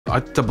I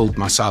doubled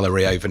my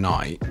salary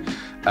overnight.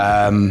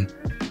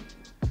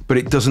 But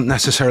it doesn't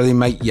necessarily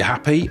make you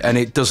happy, and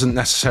it doesn't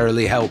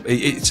necessarily help.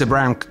 It's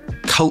around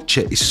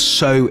culture is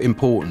so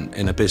important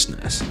in a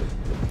business.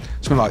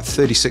 Something like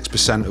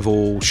 36% of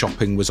all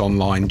shopping was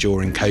online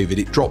during COVID.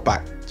 It's dropped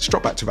back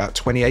to about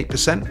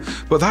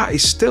 28%, but that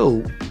is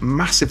still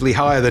massively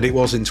higher than it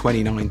was in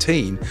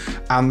 2019.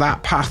 And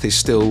that path is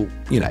still,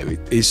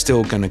 is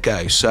still going to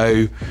go.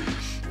 So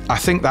I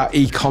think that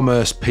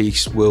e-commerce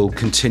piece will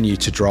continue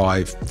to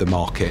drive the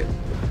market.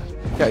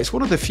 Yeah, it's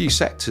one of the few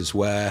sectors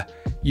where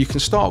you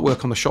can start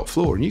work on the shop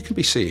floor and you can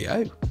be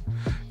CEO.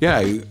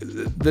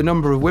 The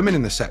number of women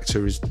in the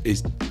sector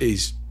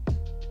is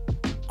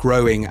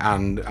growing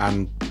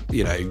and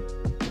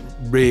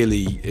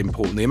really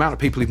important. The amount of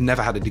people who've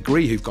never had a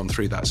degree who've gone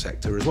through that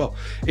sector as well.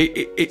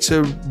 It's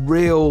a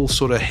real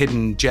sort of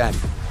hidden gem.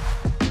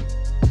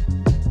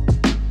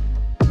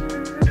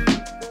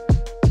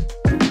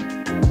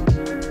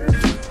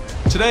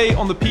 Today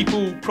on the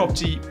People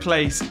Property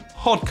Place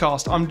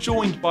podcast, I'm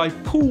joined by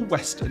Paul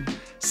Weston,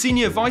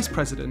 Senior Vice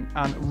President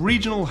and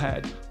Regional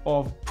Head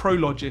of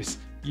Prologis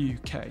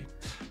UK.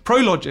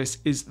 Prologis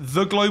is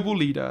the global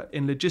leader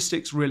in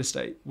logistics real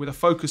estate with a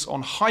focus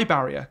on high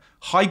barrier,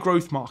 high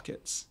growth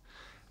markets.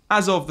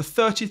 As of the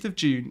 30th of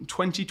June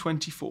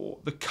 2024,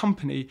 the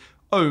company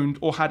owned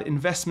or had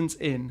investments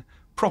in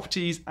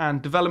properties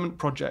and development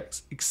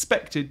projects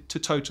expected to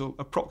total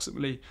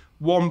approximately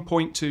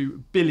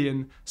 1.2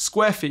 billion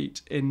square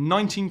feet in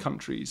 19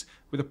 countries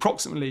with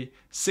approximately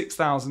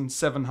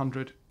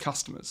 6,700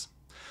 customers.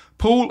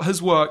 Paul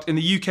has worked in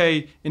the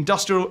UK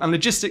industrial and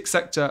logistics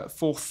sector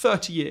for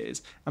 30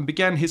 years and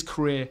began his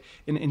career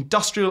in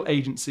industrial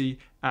agency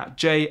at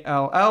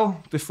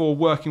JLL before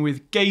working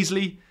with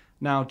Gazeley,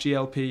 now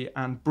GLP,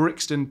 and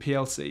Brixton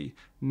PLC,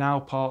 now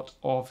part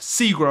of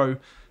SEGRO,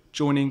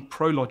 joining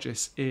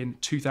Prologis in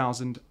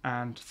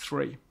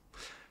 2003.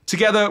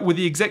 Together with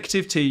the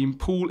executive team,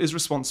 Paul is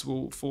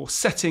responsible for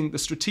setting the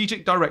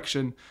strategic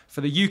direction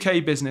for the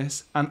UK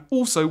business and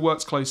also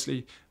works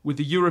closely with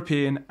the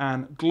European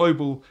and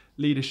global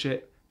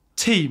leadership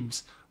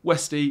teams.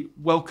 Westy,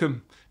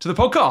 welcome to the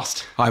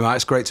podcast. Hi, Matt.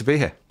 It's great to be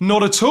here.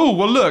 Not at all.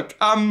 Well, look,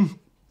 I'm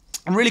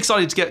really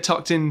excited to get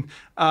tucked in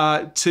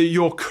to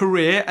your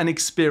career and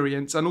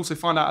experience and also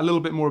find out a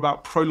little bit more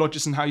about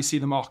Prologis and how you see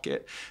the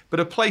market.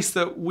 But a place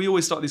that we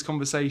always start these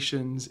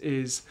conversations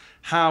is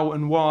how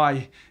and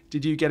why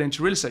did you get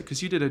into real estate?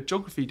 Because you did a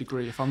geography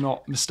degree, if I'm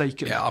not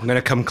mistaken. Yeah, I'm going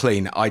to come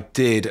clean. I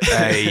did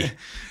a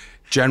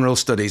general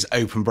studies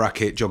open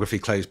bracket geography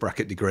closed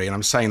bracket degree, and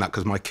I'm saying that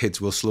because my kids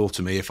will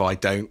slaughter me if I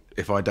don't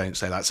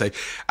say that. So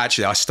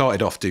actually, I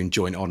started off doing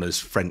joint honours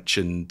French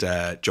and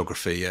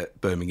geography at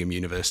Birmingham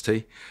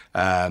University.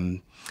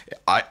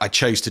 I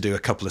chose to do a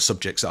couple of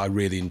subjects that I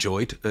really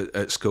enjoyed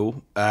at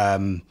school.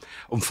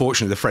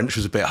 Unfortunately, the French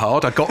was a bit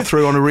hard. I got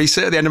through on a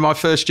resit at the end of my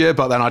first year,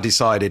 but then I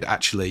decided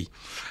actually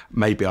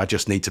maybe I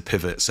just need to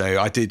pivot. So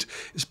I did,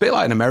 it's a bit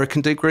like an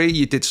American degree.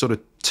 You did sort of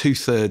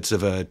 2/3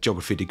 of a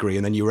geography degree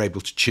and then you were able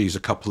to choose a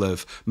couple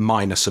of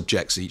minor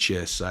subjects each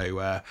year.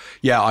 So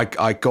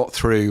I got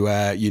through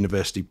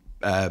university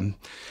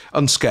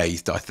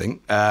unscathed, I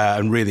think,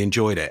 and really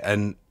enjoyed it.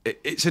 And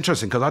it's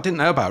interesting because I didn't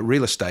know about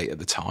real estate at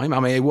the time.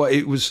 I mean,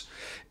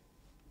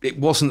 it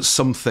wasn't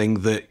something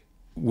that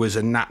was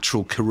a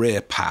natural career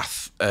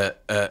path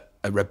at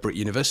Redbrick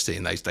University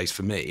in those days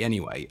for me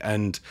anyway.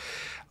 And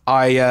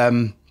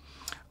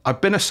I've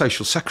been a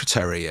social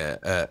secretary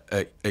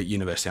at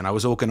university, and I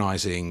was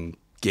organising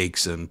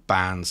gigs and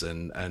bands,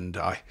 and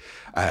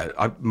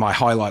my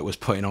highlight was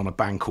putting on a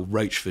band called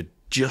Roachford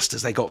just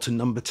as they got to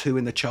number 2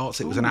 in the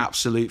charts. It was an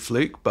absolute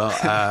fluke,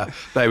 but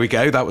there we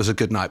go. That was a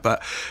good night.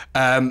 But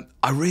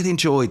I really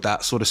enjoyed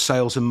that sort of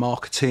sales and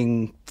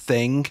marketing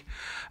thing.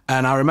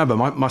 And I remember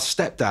my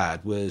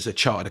stepdad was a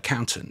chartered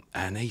accountant,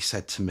 and he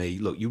said to me,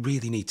 look, you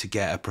really need to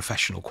get a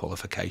professional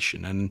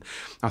qualification. And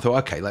I thought,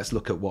 okay, let's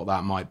look at what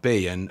that might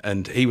be.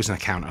 And he was an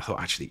accountant. I thought,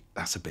 actually,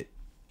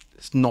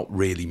 it's not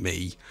really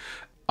me.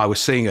 I was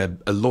seeing a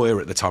lawyer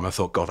at the time. I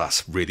thought, God,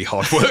 that's really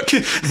hard work,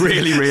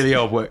 really, really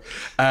hard work.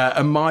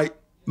 And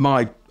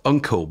my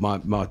uncle, my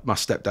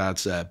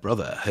stepdad's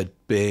brother, had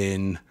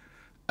been,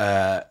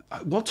 at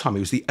one time, he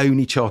was the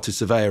only chartered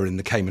surveyor in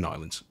the Cayman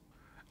Islands.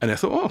 And I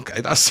thought, oh,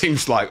 okay, that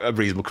seems like a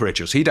reasonable career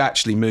choice. He'd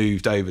actually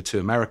moved over to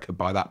America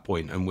by that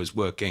point and was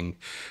working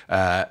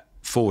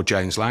for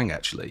Jones Lang,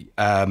 actually.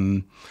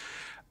 And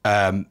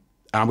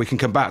we can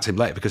come back to him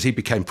later because he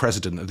became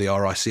president of the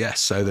RICS.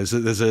 So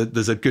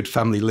there's a good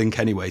family link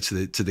anyway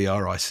to the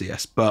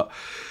RICS. But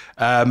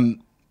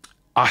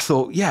I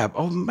thought, yeah,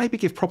 I'll maybe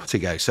give property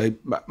a go. So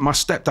my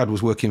stepdad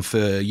was working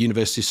for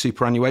University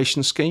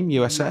Superannuation Scheme,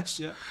 USS.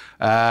 Yeah.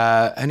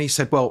 And he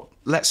said, well,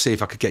 let's see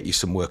if I could get you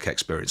some work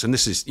experience. And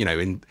this is,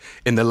 in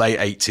the late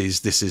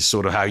 80s, this is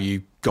sort of how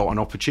you got an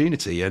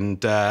opportunity.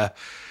 And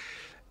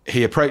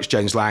he approached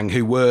Jones Lang,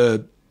 who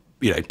were,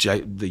 the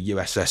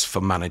USS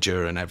fund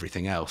manager and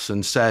everything else,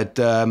 and said,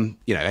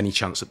 any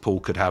chance that Paul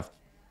could have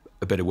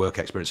a bit of work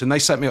experience. And they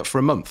set me up for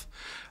a month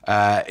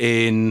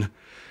in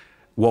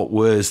what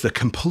was the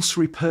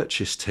compulsory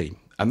purchase team.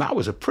 And that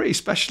was a pretty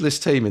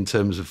specialist team in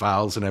terms of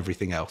valves and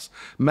everything else.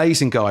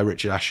 Amazing guy,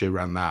 Richard Asher,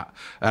 ran that.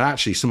 And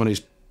actually someone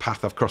whose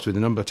path I've crossed with a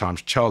number of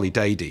times, Charlie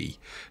Dady,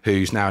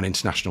 who's now an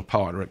international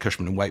partner at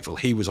Cushman and Wakefield.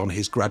 He was on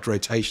his grad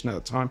rotation at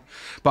the time.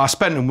 But I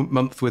spent a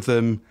month with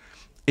them,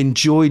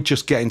 enjoyed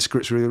just getting to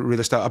grips with real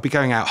estate. I'd be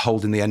going out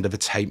holding the end of a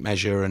tape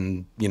measure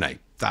and,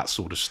 that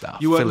sort of stuff.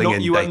 You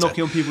weren't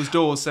knocking on people's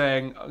doors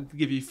saying, I'll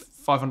give you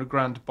 500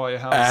 grand to buy a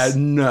house?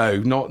 No,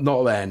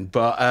 not then.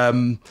 But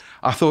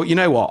I thought, you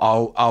know what,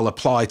 I'll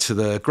apply to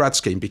the grad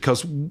scheme,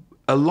 because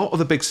a lot of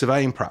the big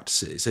surveying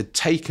practices had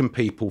taken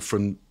people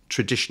from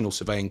traditional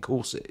surveying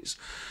courses,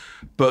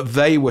 but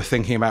they were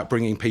thinking about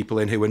bringing people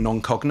in who were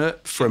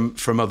non-cognate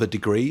from other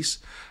degrees.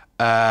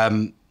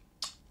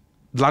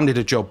 Landed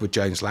a job with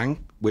Jones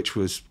Lang, which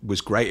was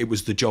great. It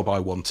was the job I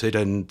wanted.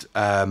 And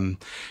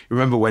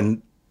remember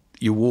when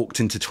you walked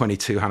into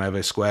 22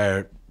 Hanover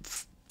Square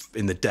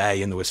in the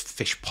day and there was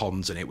fish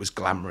ponds and it was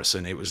glamorous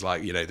and it was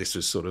like, this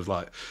was sort of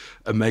like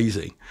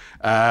amazing.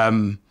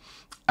 And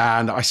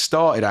I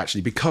started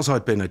actually, because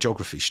I'd been a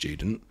geography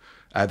student,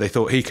 they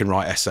thought he can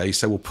write essays,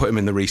 so we'll put him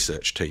in the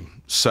research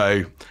team.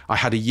 So I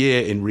had a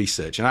year in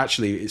research, and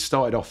actually it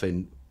started off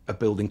in a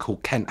building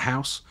called Kent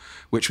House,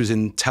 which was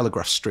in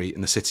Telegraph Street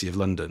in the City of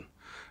London.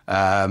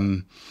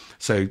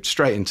 So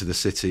straight into the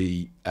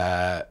city.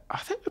 I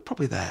think we're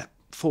probably there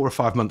 4 or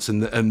 5 months,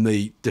 and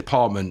the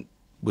department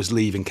was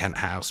leaving Kent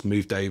House,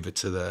 moved over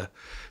to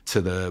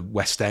the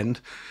West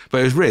End.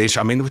 But it was really,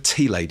 there were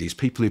tea ladies,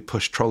 people who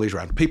pushed trolleys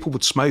around. People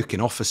would smoke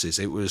in offices.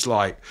 It was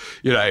like,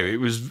 it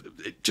was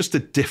just a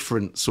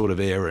different sort of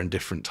era and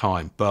different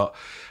time. But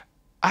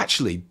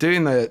actually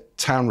doing the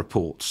town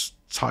reports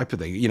type of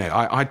thing,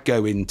 I'd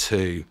go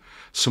into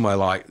somewhere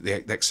like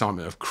the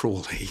excitement of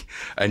Crawley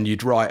and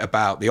you'd write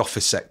about the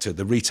office sector,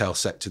 the retail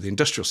sector, the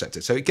industrial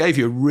sector. So it gave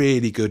you a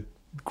really good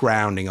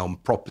grounding on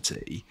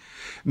property.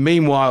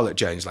 Meanwhile, at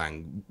Jones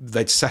Lang,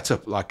 they'd set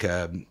up like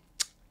a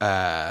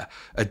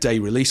day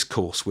release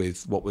course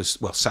with what was,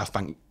 South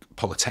Bank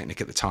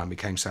Polytechnic at the time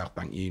became South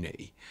Bank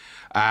Uni.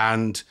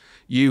 And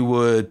you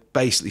would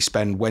basically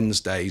spend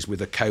Wednesdays with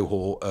a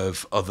cohort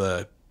of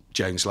other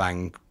Jones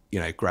Lang,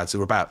 grads.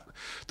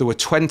 There were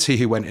 20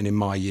 who went in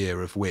my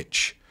year, of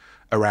which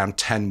around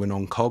 10 were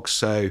non-cogs.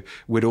 So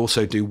we'd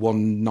also do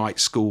one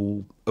night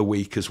school a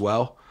week as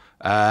well.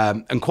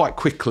 And quite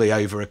quickly,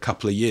 over a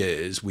couple of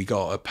years, we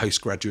got a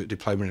postgraduate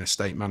diploma in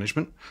estate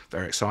management.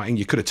 Very exciting.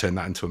 You could have turned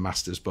that into a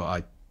master's, but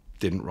I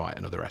didn't write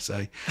another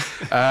essay.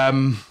 Is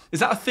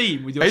that a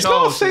theme with your It's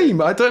childhood? not a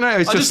theme. I don't know.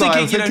 It's I'm just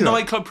thinking, like,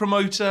 nightclub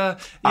promoter,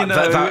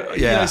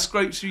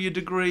 scraped through your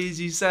degrees.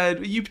 You said,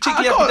 were you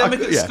particularly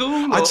academic at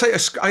school? Or? I'd say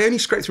I only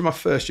scraped through my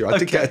first year. I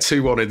did get a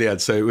 2-1 in the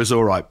end, so it was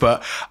all right.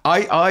 But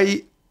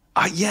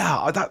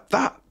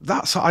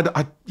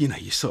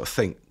you sort of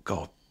think,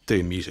 God,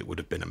 doing music would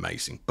have been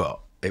amazing, but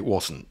it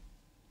wasn't.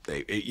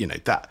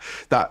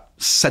 That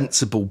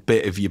sensible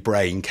bit of your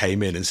brain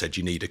came in and said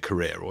you need a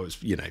career, or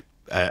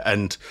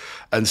and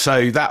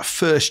so that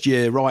first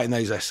year writing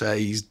those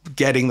essays,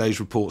 getting those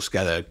reports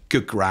together,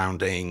 good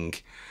grounding.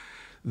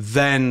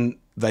 Then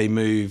they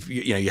move.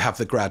 You have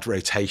the grad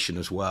rotation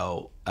as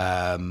well,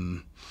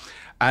 and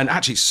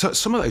actually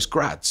some of those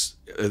grads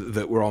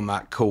that were on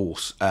that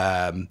course,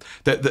 that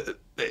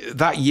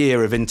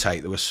year of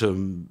intake, there were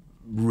some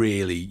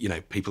really,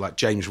 people like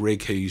James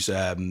Rigg, who's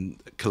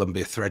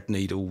Columbia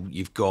Threadneedle.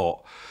 You've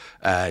got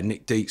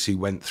Nick Deeks, who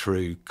went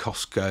through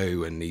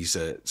Costco and he's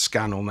at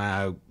Scannell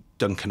now.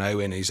 Duncan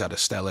Owen, who's had a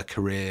stellar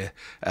career.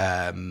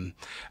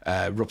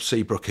 Rob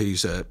Seabrook,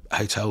 who's at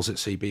hotels at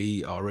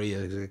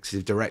CBRE,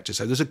 executive director.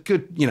 So there's a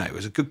good, it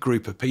was a good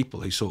group of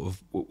people who sort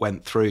of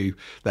went through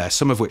there,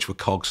 some of which were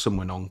cogs, some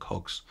were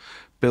non-cogs,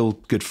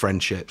 build good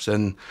friendships.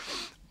 And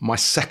my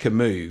second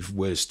move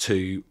was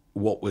to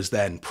what was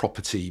then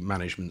property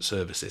management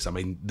services.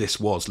 This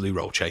was loo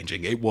roll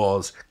changing. It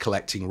was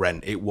collecting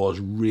rent. It was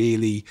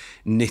really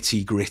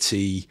nitty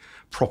gritty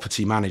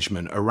property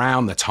management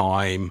around the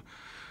time.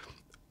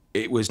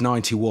 It was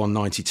 91,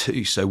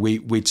 92. So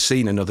we'd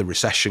seen another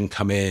recession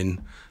come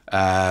in.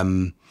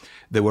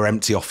 There were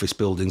empty office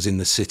buildings in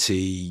the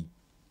city.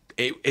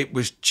 It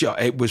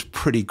was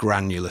pretty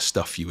granular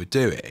stuff you were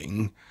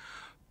doing.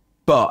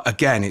 But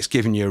again, it's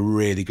given you a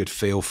really good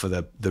feel for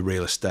the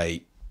real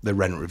estate, the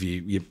rent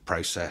review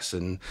process.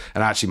 And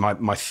actually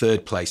my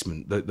third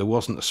placement, there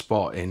wasn't a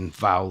spot in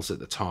Vals at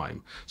the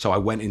time. So I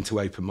went into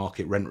open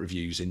market rent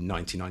reviews in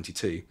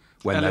 1992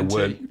 when LNT, there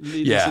weren't.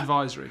 Leaders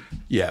Advisory.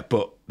 Yeah,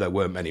 but there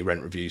weren't many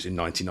rent reviews in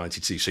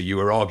 1992. So you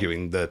were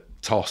arguing the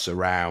toss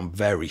around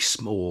very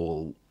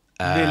small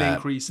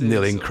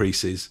nil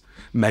increases,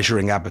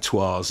 measuring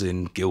abattoirs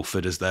in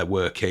Guildford as they're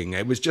working.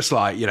 It was just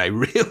like,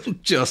 real,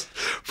 just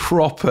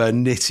proper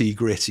nitty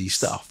gritty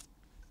stuff.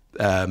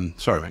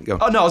 Sorry, mate, go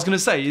on. Oh no, I was going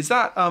to say, is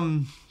that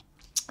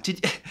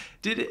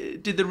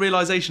did the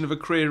realization of a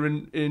career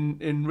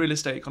in real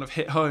estate kind of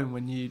hit home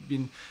when you'd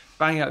been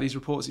banging out these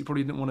reports that you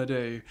probably didn't want to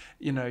do.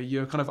 You know,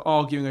 you're kind of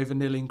arguing over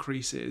nil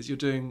increases. You're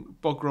doing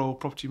bog roll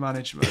property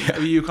management.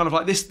 You're kind of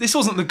like, this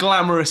wasn't the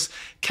glamorous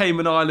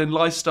Cayman Island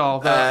lifestyle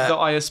that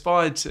I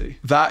aspired to.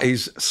 That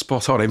is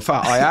spot on. In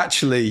fact, I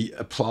actually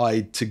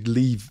applied to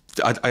leave.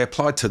 I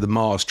applied to the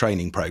Mars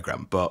training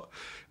program, but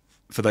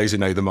for those who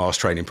know the Mars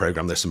training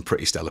program, there's some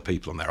pretty stellar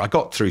people on there. I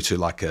got through to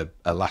like a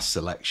last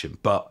selection,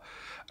 but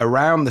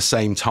around the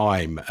same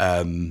time,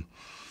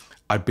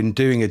 I'd been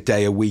doing a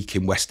day a week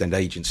in West End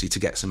agency to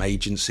get some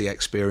agency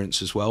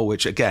experience as well,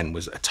 which again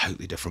was a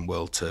totally different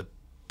world to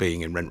being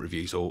in rent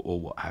reviews or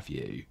what have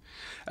you.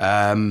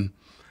 And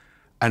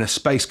a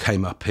space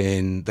came up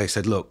they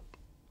said, look,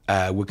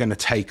 we're going to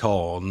take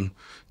on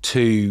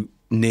 2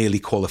 nearly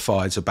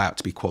qualifieds, about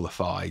to be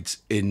qualified,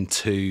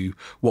 into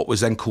what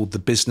was then called the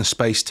business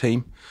space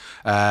team,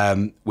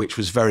 which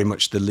was very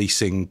much the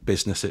leasing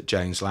business at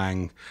Jones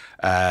Lang.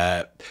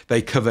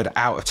 They covered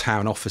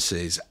out-of-town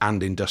offices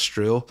and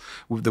industrial.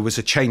 There was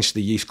a change to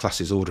the use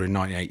classes order in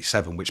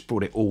 1987, which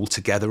brought it all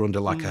together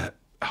under like a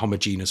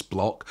homogeneous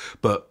block.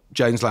 But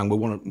Jones Lang were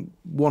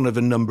one of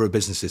a number of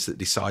businesses that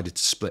decided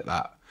to split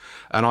that.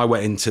 And I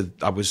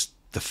was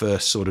the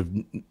first sort of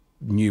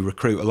new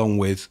recruit, along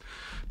with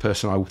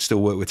person I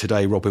still work with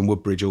today, Robin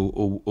Woodbridge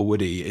or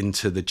Woody,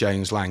 into the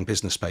Jones Lang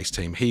business space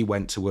team. He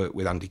went to work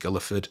with Andy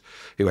Gulliford,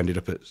 who ended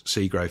up at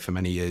SEGRO for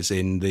many years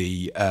in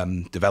the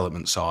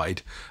development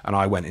side, and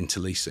I went into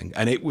leasing.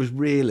 And it was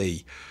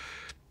really,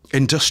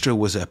 industrial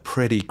was a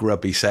pretty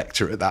grubby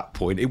sector at that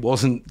point. It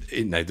wasn't,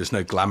 there's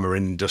no glamour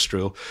in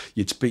industrial.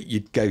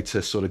 You'd go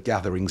to sort of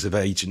gatherings of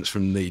agents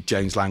from the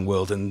Jones Lang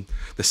world, and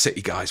the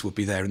city guys would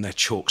be there in their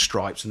chalk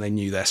stripes, and they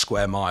knew their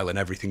square mile and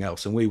everything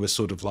else. And we were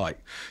sort of like,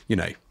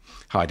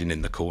 hiding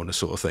in the corner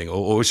sort of thing,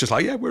 or it's just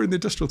like, yeah, we're in the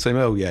industrial team.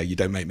 Oh yeah, you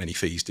don't make many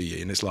fees, do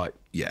you? And it's like,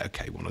 yeah,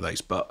 okay, one of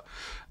those. But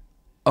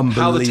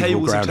unbelievable, how the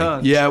tables have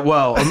turned. Yeah,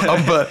 well,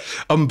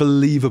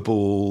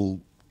 unbelievable,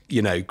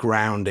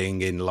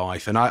 grounding in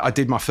life. And I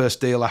did my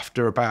first deal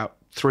after about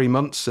 3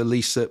 months, a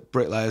lease at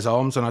Bricklayers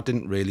Arms, and I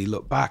didn't really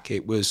look back.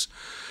 It was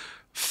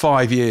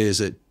 5 years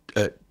at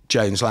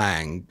Jones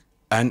Lang,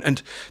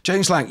 and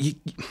Jones Lang,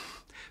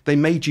 they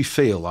made you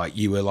feel like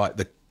you were like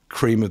the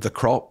cream of the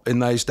crop in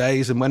those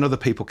days. And when other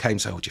people came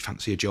saying, do you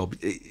fancy a job?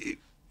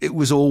 It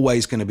was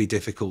always going to be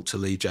difficult to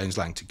leave Jones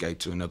Lang to go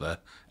to another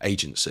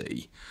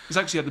agency. Is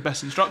it actually had the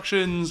best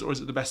instructions, or is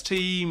it the best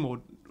team?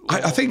 Or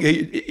I think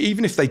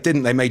even if they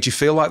didn't, they made you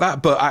feel like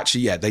that. But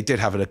actually, yeah, they did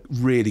have a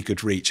really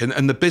good reach.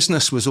 And the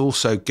business was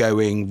also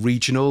going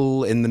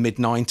regional in the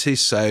mid-90s.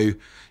 So,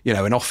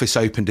 an office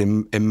opened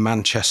in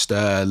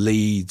Manchester,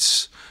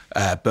 Leeds,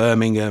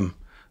 Birmingham.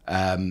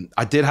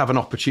 I did have an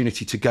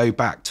opportunity to go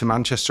back to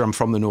Manchester. I'm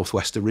from the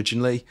Northwest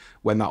originally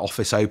when that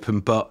office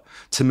opened, but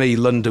to me,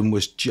 London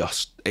was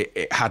just,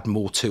 it had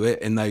more to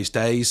it in those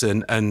days.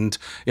 And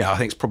I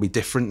think it's probably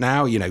different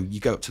now. You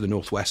go up to the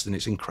Northwest and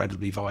it's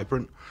incredibly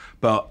vibrant.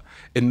 But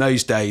in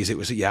those days, it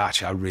was,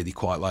 actually, I really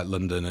quite like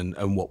London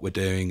and what we're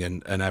doing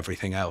and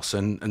everything else.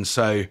 And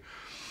so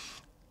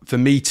for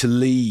me to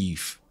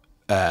leave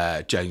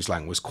Jones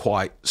Lang was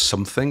quite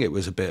something. It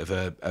was a bit of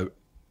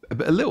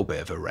a little bit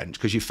of a wrench,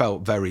 because you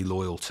felt very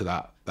loyal to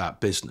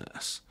that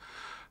business.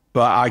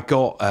 But I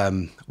got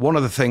one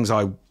of the things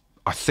I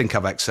think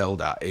I've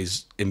excelled at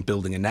is in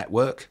building a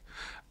network,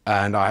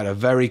 and I had a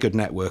very good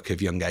network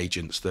of young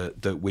agents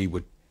that we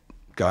would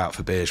go out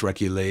for beers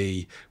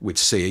regularly. We'd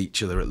see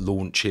each other at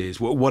launches,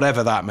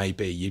 whatever that may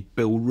be. You'd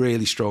build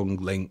really strong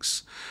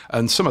links,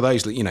 and some of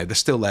those, they're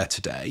still there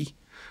today,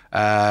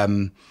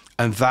 and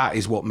that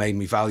is what made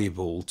me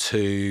valuable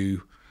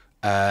to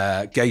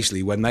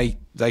Gazeley when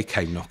they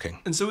came knocking.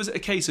 And so was it a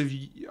case of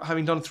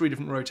having done 3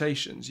 different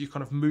rotations, you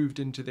kind of moved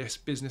into this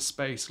business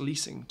space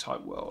leasing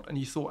type world, and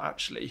you thought,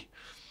 actually,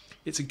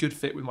 it's a good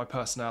fit with my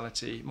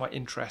personality, my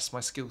interests, my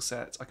skill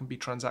sets. I can be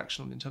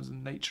transactional in terms of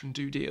nature and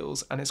do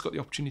deals, and it's got the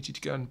opportunity to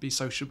go and be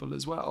sociable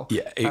as well.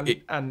 Yeah,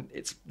 and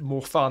it's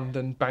more fun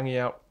than banging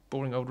out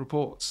boring old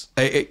reports.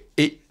 I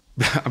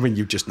mean,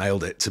 you've just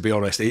nailed it, to be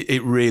honest.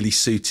 It really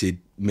suited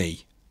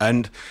me.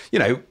 And,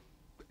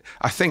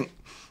 I think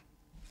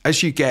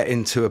as you get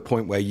into a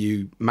point where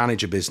you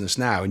manage a business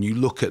now and you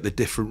look at the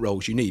different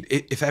roles you need,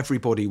 if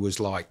everybody was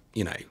like,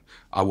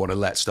 I want to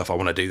let stuff, I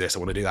want to do this, I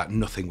want to do that,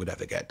 nothing would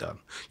ever get done.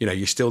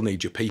 You still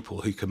need your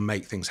people who can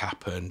make things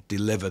happen,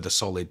 deliver the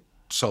solid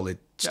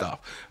stuff.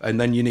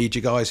 And then you need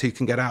your guys who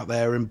can get out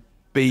there and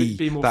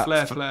be more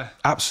flair.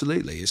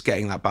 Absolutely. It's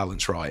getting that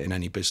balance right in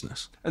any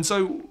business. And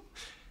so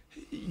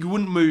you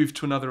wouldn't move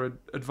to another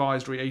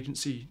advisory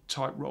agency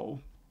type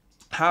role.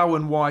 How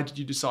and why did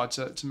you decide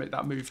to make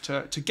that move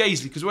to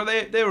Gazeley? Because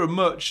they were a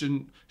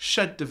merchant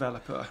shed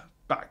developer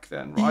back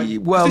then,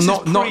 right? Well,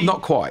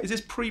 not quite. Is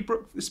this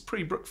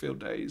pre-Brookfield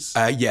days?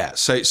 Yeah.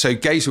 So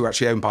Gazeley were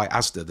actually owned by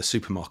Asda, the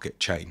supermarket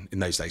chain, in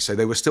those days. So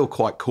they were still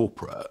quite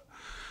corporate.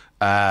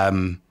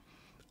 And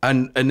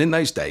in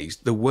those days,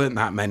 there weren't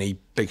that many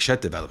big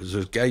shed developers. There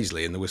was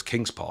Gazeley and there was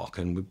Kings Park,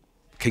 and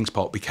Kings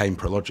Park became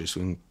Prologis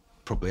when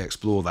probably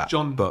explore that.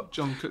 John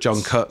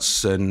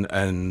Cutts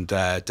and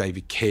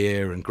David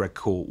Keir and Greg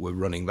Court were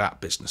running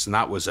that business, and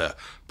that was a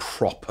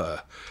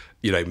proper,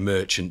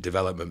 merchant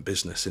development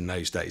business in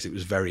those days. It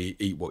was very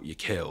eat what you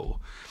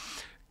kill.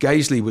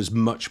 Gazeley was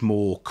much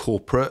more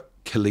corporate,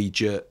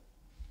 collegiate.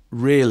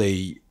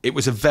 Really, it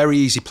was a very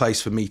easy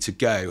place for me to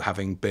go,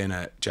 having been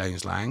at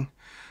James Lang.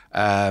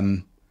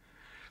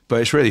 But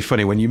it's really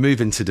funny when you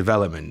move into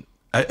development.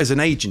 As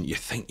an agent, you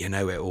think you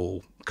know it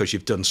all because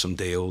you've done some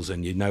deals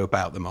and you know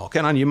about the market.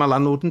 And I knew my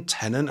landlord and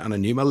tenant, and I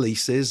knew my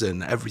leases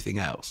and everything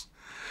else.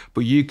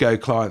 But you go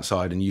client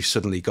side and you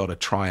suddenly got to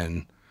try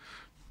and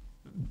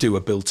do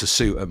a build to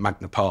suit at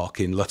Magna Park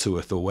in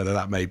Lutterworth or whether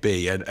that may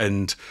be,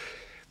 and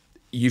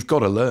you've got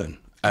to learn.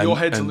 Your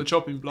head's on the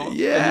chopping block.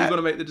 Yeah. And you've got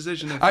to make the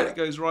decision if it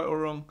goes right or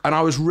wrong. And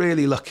I was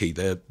really lucky.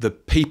 The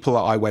people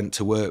that I went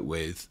to work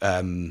with,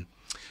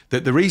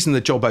 the reason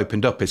the job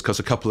opened up is because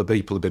a couple of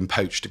people had been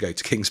poached to go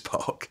to Kings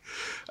Park.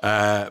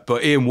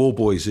 But Ian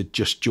Warboys had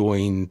just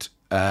joined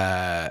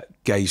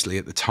Gazeley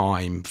at the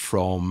time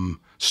from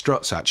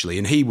Struts, actually.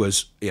 And he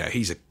was,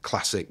 he's a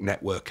classic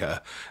networker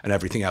and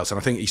everything else. And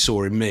I think he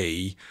saw in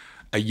me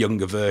a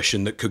younger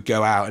version that could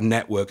go out and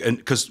network. And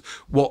because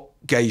what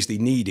Gazeley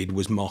needed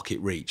was market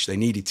reach. They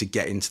needed to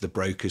get into the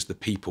brokers, the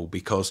people,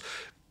 because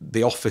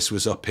the office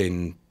was up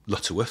in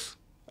Lutterworth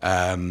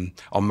on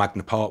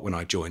Magna Park when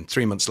I joined.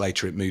 3 months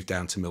later, it moved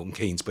down to Milton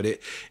Keynes, but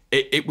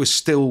it was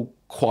still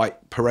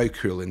quite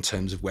parochial in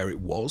terms of where it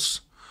was.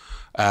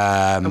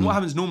 And what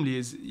happens normally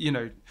is,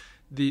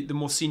 the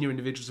more senior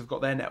individuals have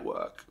got their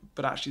network,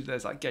 but actually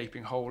there's that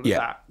gaping hole at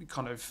that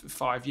kind of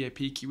 5-year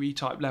PQE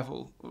type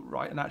level,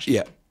 right? And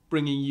actually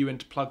bringing you in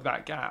to plug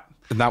that gap.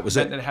 And that was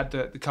it. Then they had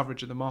the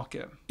coverage of the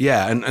market.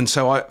 Yeah, and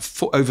so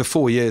over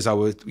 4 years I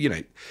was,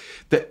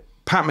 that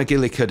Pat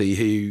McGillicuddy,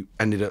 who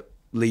ended up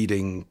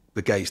leading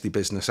the Gazeley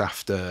business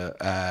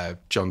after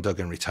John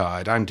Duggan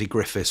retired. Andy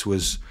Griffiths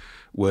was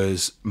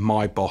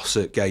my boss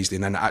at Gazeley,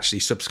 and then actually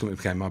subsequently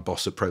became my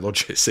boss at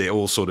Prologis. It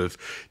all sort of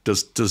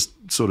does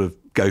sort of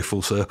go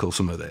full circle,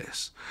 some of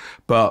this.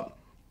 But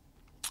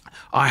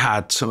I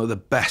had some of the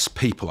best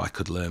people I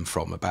could learn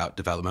from about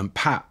development.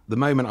 Pat, the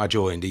moment I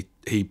joined,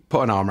 he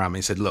put an arm around me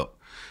and said, look,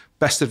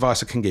 best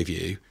advice I can give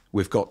you,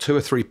 we've got 2 or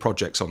 3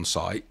 projects on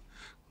site.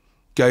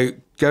 Go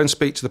and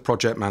speak to the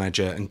project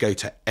manager and go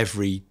to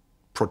every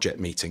project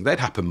meeting. They'd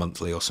happen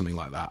monthly or something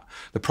like that.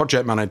 The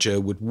project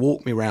manager would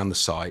walk me around the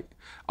site.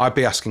 I'd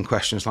be asking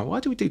questions like, why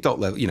do we do dot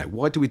level?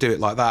 Why do we do it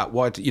like that?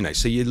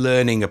 So you're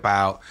learning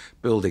about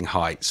building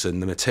heights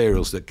and the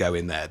materials that go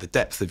in there, the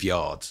depth of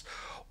yards,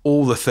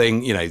 all the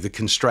the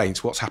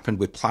constraints, what's happened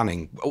with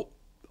planning,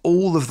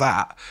 all of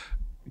that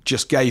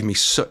just gave me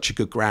such a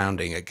good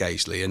grounding at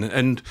Gazeley.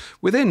 And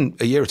within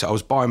a year or two, I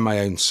was buying my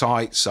own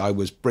sites. I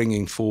was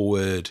bringing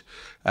forward,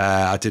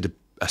 I did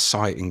a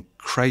site in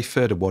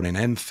Crayford, one in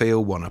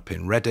Enfield, one up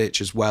in Redditch,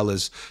 as well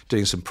as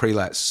doing some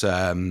pre-lets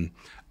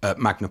at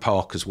Magna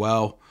Park as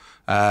well.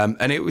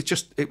 And it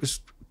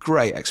was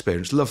great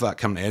experience. Love that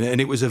company.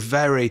 And it was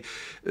there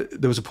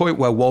was a point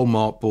where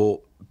Walmart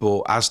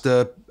bought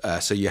Asda,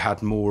 so you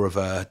had more of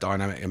a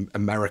dynamic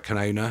American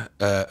owner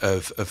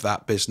of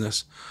that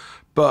business.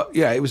 But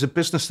yeah, it was a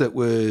business that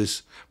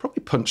was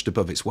probably punched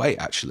above its weight,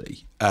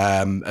 actually,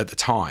 at the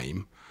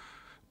time,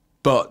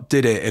 but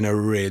did it in a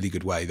really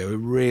good way. They were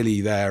really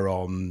there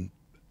on,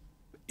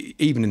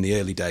 even in the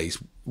early days,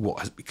 what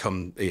has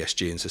become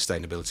ESG and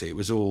sustainability. It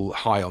was all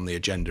high on the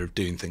agenda of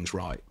doing things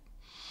right.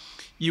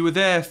 You were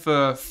there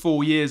for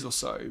 4 years or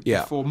so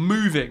before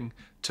moving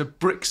to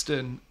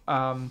Brixton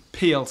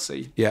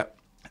PLC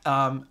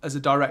as a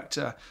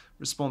director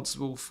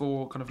responsible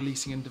for kind of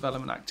leasing and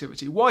development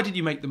activity. Why did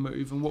you make the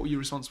move, and what were you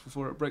responsible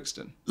for at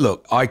Brixton?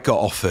 Look, I got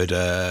offered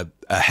a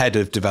head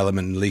of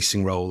development and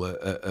leasing role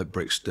at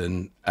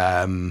Brixton.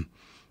 Brixton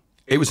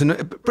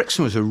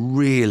was a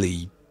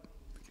really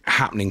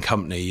happening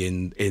company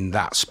in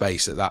that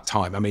space at that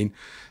time. I mean,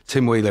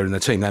 Tim Wheeler and the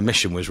team, their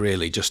mission was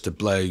really just to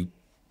blow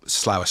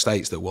Slough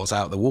Estates that was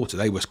out of the water.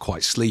 They was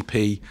quite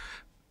sleepy.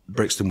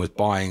 Brixton was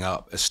buying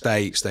up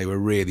estates. They were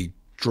really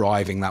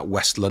driving that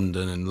West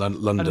London and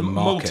London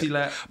market.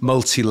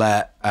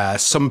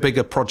 Multi-let, some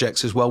bigger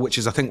projects as well, which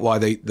is I think why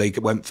they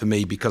went for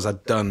me, because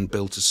I'd done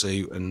build to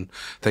suit and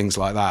things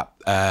like that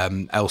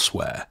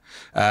elsewhere.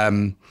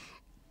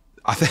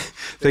 I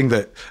think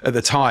that at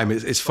the time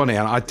it's funny,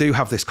 and I do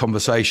have this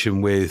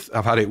conversation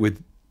I've had it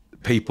with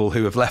people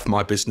who have left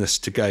my business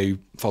to go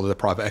follow the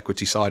private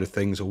equity side of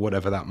things or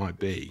whatever that might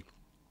be.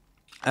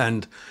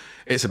 And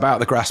it's about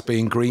the grass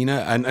being greener.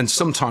 And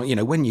sometimes,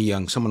 when you're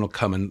young, someone will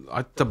come, and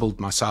I doubled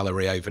my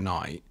salary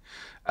overnight.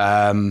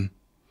 But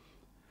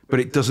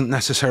it doesn't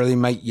necessarily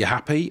make you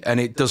happy, and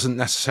it doesn't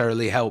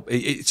necessarily help.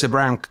 It's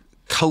around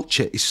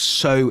culture is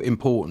so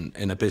important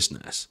in a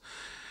business.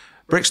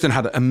 Brixton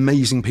had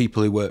amazing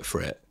people who worked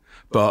for it.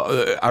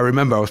 But I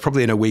remember I was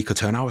probably in a week or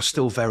two, and I was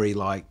still very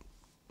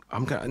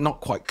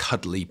not quite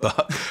cuddly,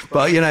 but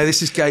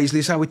this is Gazeley, this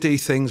is how we do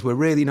things. We're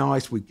really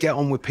nice. We get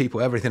on with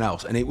people, everything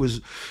else.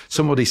 And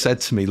somebody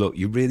said to me, look,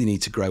 you really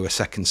need to grow a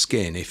second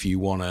skin if you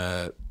want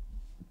to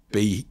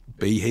be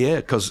be here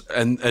because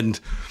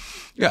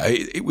yeah,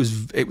 it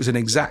was an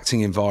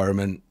exacting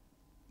environment.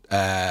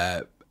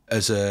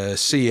 As a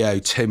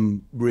CEO,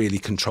 Tim really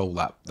controlled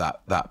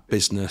that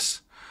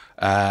business,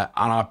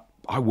 and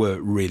I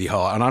worked really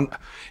hard. And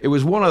it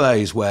was one of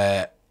those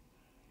where,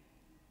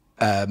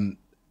 no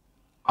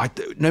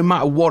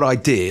matter what I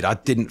did, I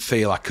didn't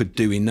feel I could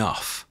do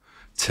enough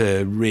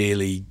to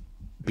really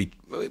be,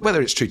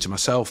 whether it's true to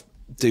myself,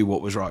 do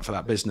what was right for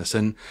that business.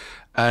 And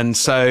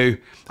so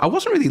I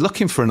wasn't really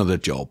looking for another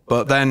job.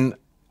 But then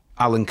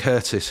Alan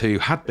Curtis, who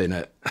had been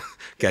at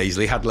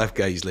Gazeley, had left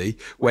Gazeley,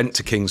 went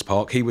to Kings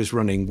Park. He was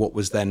running what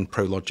was then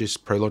Prologis.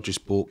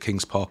 Prologis bought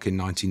Kings Park in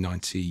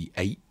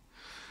 1998.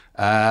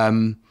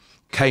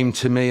 Came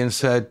to me and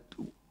said,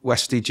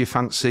 Westy, do you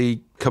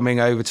fancy coming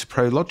over to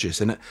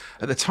Prologis? And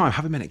at the time,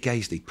 having been at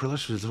Gazeley,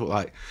 Prologis was sort of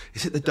like,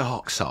 is it the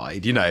dark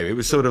side? You know, it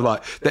was sort of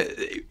like,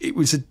 it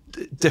was a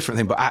different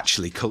thing, but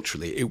actually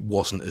culturally, it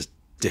wasn't as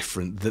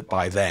different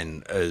by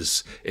then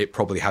as it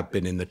probably had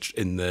been in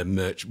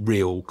the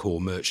real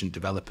core merchant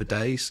developer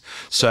days.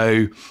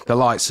 So the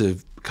likes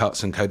of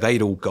Cuts and Co,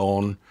 they'd all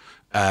gone.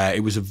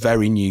 It was a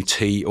very new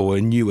team, or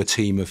a newer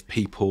team of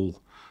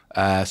people.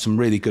 Some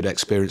really good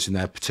experience in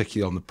there,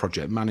 particularly on the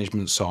project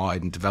management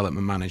side and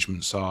development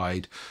management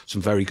side.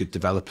 Some very good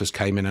developers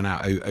came in and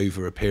out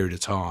over a period of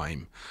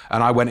time.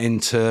 And I went in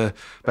to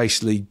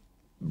basically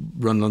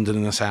run London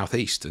and the South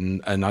East.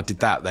 And I did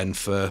that then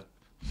for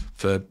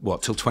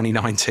what, till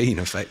 2019,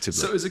 effectively.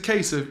 So it was a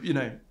case of, you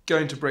know,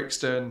 going to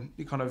Brixton,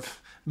 kind of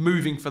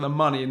moving for the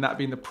money and that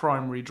being the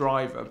primary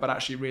driver, but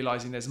actually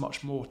realising there's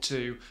much more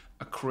to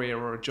a career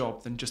or a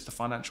job than just the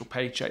financial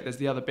paycheck. There's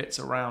the other bits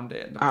around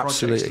it, and the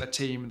projects and the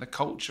team and the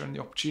culture and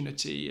the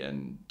opportunity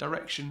and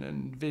direction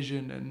and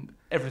vision and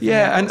everything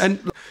else.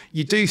 And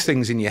you do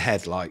things in your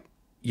head, like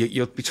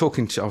you'll be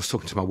talking to, I was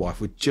talking to my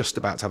wife, we're just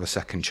about to have a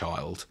second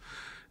child.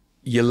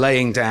 You're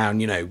laying down,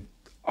 you know,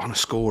 on a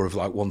score of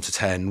like 1 to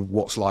 10,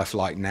 what's life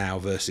like now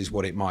versus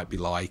what it might be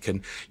like.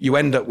 And you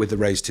end up with the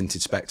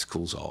rose-tinted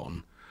spectacles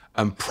on.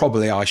 And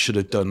probably I should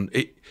have done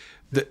it.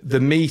 The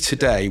me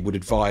today would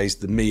advise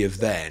the me of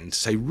then to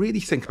say, really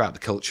think about the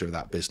culture of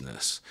that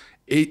business.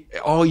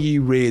 Are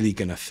you really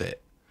going to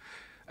fit?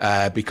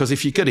 Because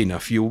if you're good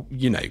enough,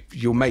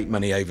 you'll make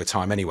money over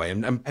time anyway.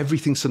 And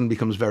everything suddenly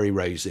becomes very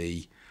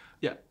rosy.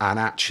 Yeah. And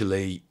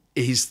actually,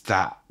 is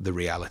that the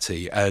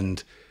reality?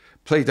 And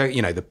please don't,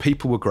 you know, the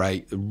people were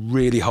great,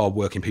 really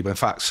hard-working people. In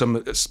fact,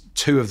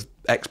 two of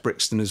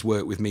ex-Brixtoners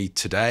work with me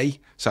today,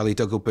 Sally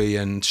Duggleby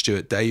and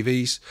Stuart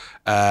Davies.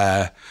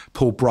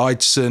 Paul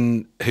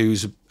Brideson,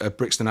 who's a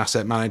Brixton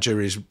asset manager,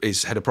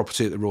 is head of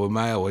property at the Royal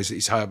Mail.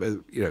 He's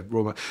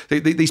Royal Mail.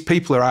 These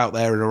people are out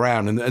there and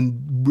around,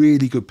 and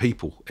really good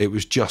people. It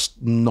was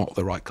just not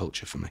the right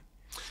culture for me.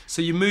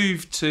 So you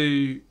moved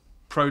to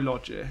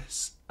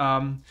Prologis.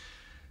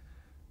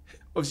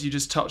 Obviously, you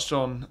just touched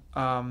on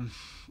a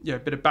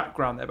bit of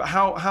background there, but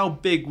how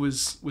big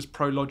was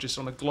Prologis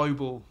on a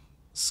global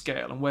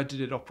scale, and where did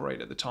it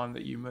operate at the time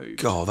that you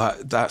moved?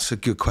 God, that's a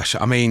good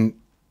question. I mean,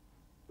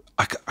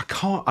 I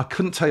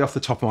couldn't tell you off the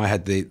top of my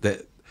head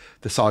the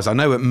size. I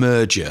know at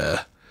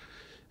merger,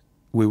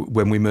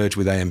 when we merged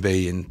with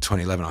A&B in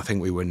 2011, I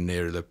think we were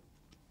near the.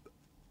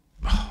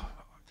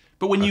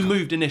 But when you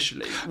moved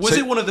initially, was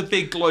it one of the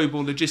big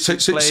global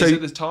logistics players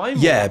at the time?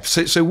 Yeah. Or?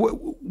 So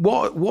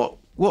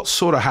what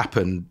sort of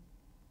happened?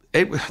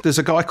 There's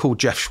a guy called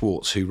Jeff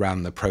Schwartz who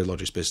ran the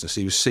Prologis business.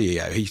 He was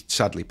CEO. He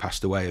sadly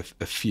passed away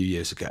a few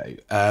years ago.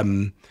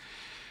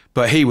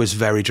 But he was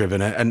very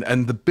driven.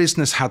 And the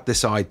business had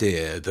this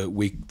idea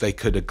that they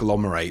could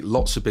agglomerate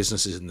lots of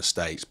businesses in the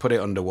States, put it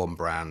under one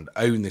brand,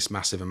 own this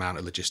massive amount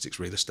of logistics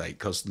real estate,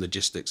 because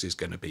logistics is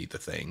going to be the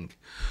thing.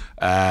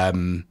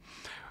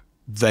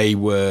 They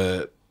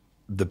were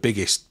the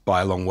biggest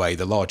by a long way,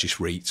 the largest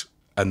REIT,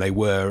 and they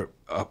were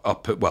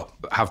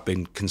have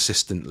been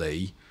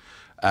consistently.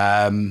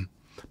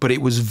 But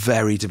it was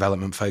very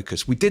development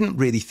focused. We didn't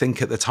really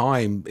think at the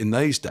time in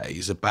those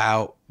days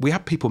about, we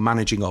had people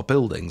managing our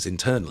buildings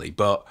internally,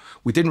 but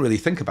we didn't really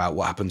think about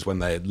what happens when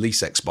their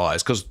lease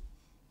expires, because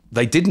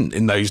they didn't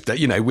in those days.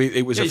 You know,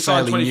 it was a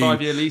fairly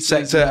new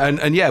sector.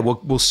 And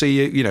we'll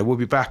see, you know, we'll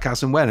be back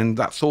as and when. And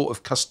that thought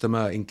of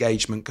customer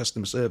engagement,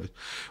 customer service,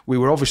 we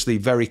were obviously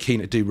very keen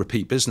to do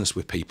repeat business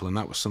with people. And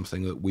that was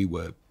something that we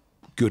were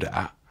good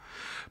at.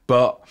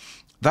 But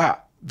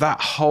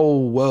that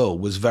whole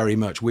world was very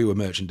much, we were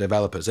merchant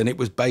developers, and it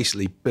was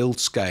basically build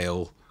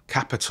scale.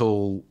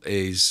 Capital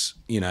is,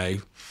 you know,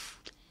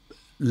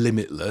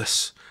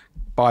 limitless.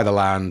 Buy the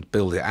land,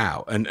 build it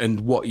out.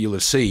 And what you'll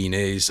have seen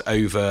is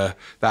over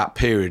that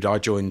period, I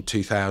joined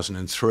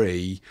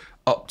 2003,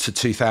 up to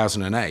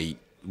 2008,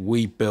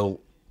 we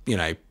built, you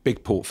know,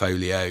 big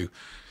portfolio,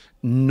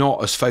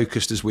 not as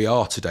focused as we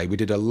are today. We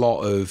did a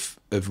lot of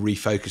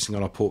refocusing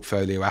on our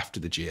portfolio after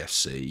the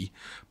GFC.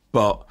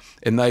 But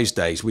in those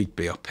days, we'd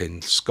be up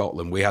in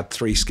Scotland. We had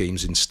 3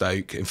 schemes in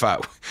Stoke. In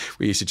fact,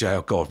 we used to say,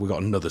 oh God, we've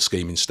got another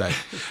scheme in Stoke.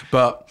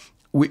 But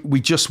we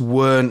just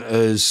weren't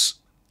as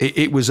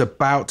it was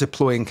about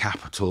deploying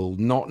capital,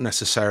 not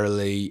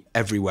necessarily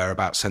everywhere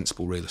about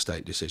sensible real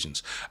estate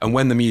decisions. And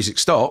when the music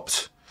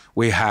stopped,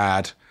 we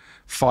had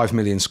 5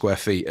 million square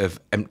feet of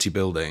empty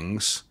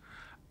buildings.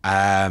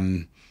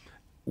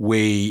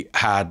 We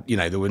had,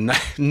 there were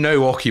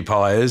no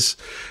occupiers.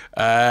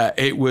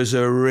 It was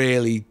a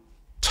really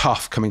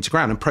tough coming to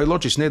ground, and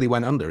Prologis nearly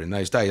went under in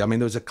those days. I mean,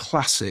 there was a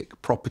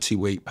classic Property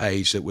Week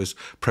page that was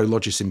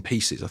Prologis in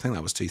pieces. I think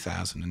that was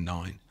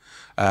 2009.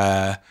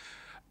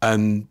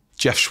 And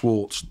Jeff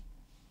Schwartz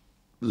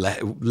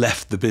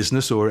left the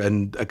business,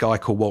 and a guy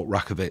called Walt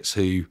Rakowitz,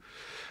 who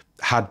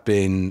had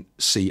been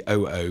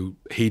COO,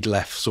 he'd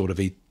left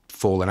he'd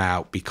fallen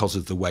out because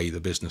of the way the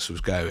business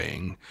was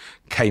going,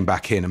 came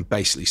back in and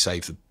basically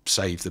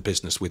saved the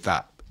business with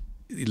that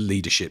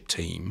leadership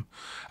team.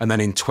 And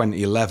then in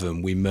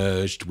 2011, we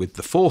merged with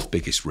the fourth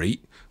biggest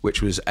REIT,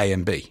 which was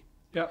A&B.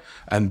 Yeah.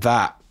 And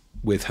that,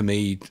 with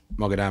Hamid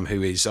Moghadam,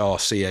 who is our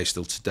CEO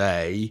still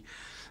today,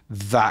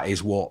 that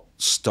is what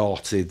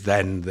started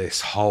then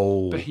this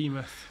whole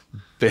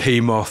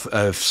behemoth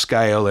of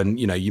scale. And,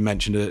 you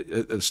mentioned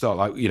at the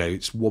start,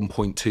 it's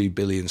 1.2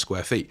 billion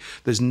square feet.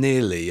 There's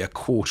nearly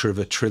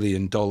 $250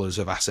 billion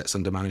of assets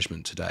under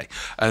management today.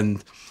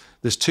 And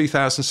there's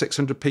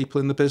 2,600 people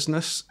in the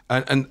business.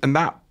 And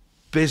that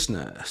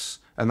business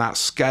and that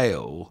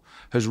scale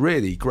has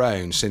really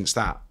grown since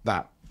that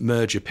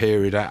merger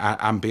period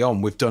and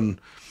beyond. We've done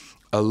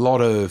a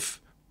lot of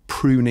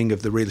pruning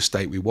of the real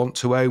estate we want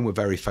to own. We're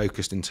very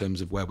focused in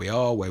terms of where we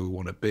are, where we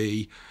want to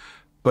be.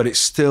 But it's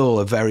still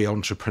a very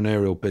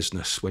entrepreneurial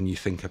business when you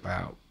think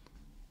about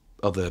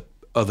other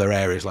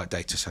areas like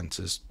data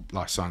centers,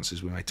 life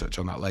sciences. We may touch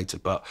on that later.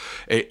 But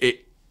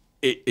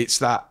it's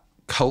that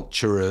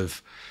culture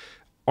of,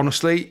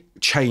 honestly,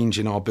 change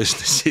in our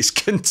business is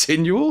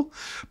continual,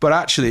 but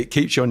actually it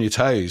keeps you on your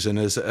toes. And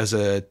as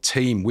a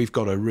team, we've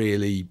got to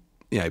really,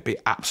 be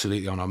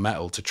absolutely on our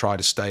mettle to try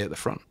to stay at the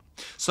front.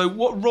 So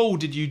what role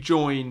did you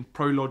join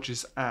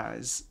Prologis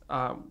as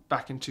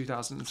back in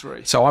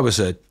 2003? So I was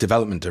a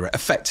development director,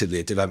 effectively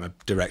a development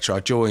director. I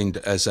joined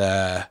as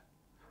I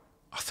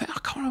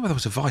can't remember whether I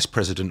was a vice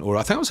president or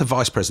I think I was a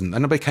vice president.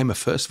 Then I became a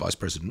first vice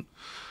president.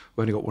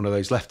 We've only got one of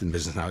those left in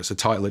business now. It's a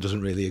title that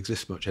doesn't really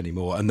exist much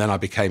anymore. And then I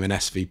became an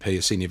SVP,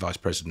 a senior vice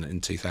president in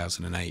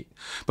 2008.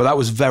 But that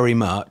was very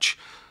much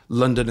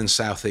London and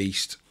South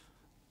East,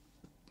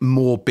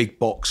 more big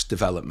box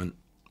development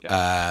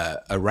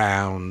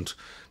around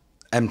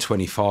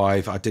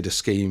M25. I did a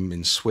scheme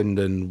in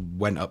Swindon,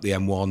 went up the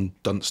M1,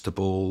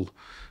 Dunstable,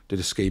 did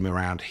a scheme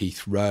around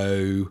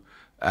Heathrow,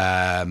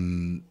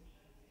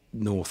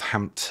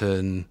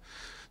 Northampton.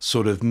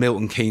 Sort of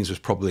Milton Keynes was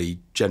probably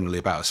generally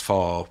about as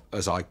far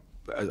as I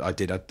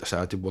did.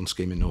 I did one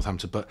scheme in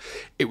Northampton, but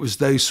it was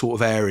those sort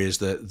of areas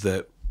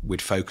that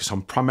we'd focus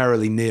on,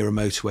 primarily near a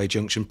motorway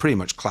junction, pretty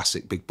much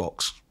classic big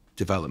box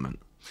development.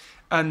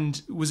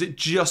 And was it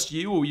just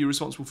you, or were you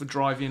responsible for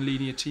driving and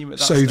leading a team at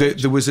that stage? So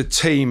there was a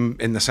team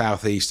in the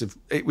southeast.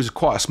 It was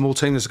quite a small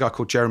team. There's a guy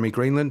called Jeremy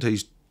Greenland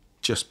who's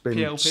just been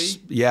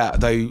PLP. Yeah,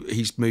 though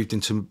he's moved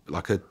into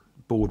like a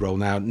board role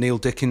now. Neil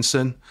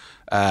Dickinson,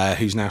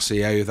 who's now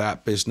CEO of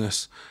that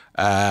business.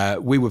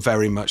 We were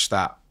very much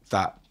that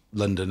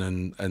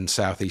London and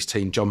southeast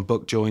team. John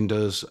Buck joined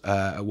us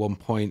at one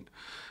point.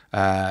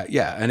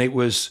 And it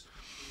was.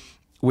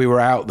 We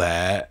were out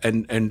there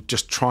and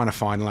just trying to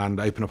find land,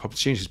 open up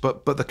opportunities.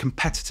 But the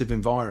competitive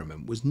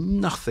environment was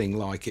nothing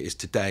like it is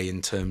today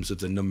in terms of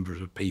the number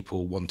of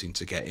people wanting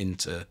to get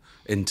into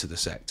the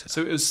sector.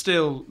 So it was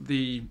still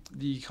the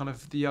kind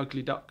of the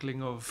ugly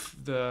duckling of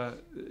the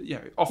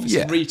office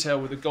and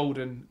retail with a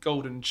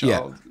golden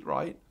child,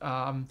 right?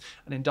 And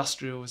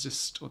industrial was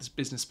just, or this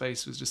business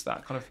space was just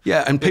that kind of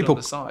and people on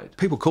the side.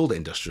 People called it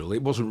industrial.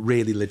 It wasn't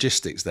really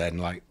logistics then.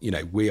 Like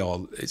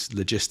it's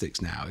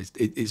logistics now.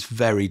 It's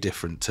very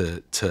different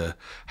to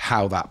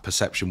how that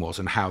perception was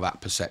and how that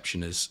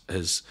perception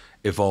has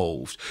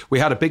evolved. We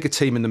had a bigger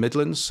team in the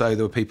Midlands, so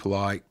there were people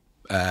like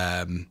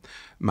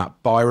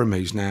Matt Byram,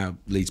 who's now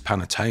leads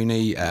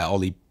Panattoni,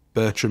 Ollie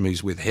Bertram,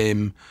 who's with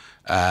him,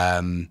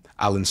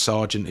 Alan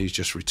Sargent, who's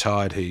just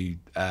retired, who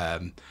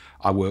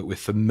I worked with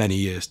for many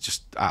years,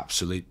 just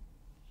absolute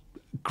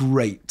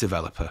great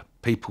developer.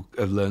 People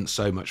have learned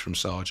so much from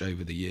Sarge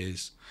over the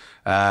years.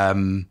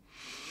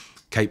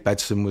 Kate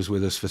Bedson was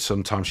with us for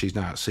some time. She's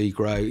now at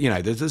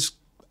SEGRO. There's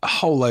a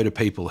whole load of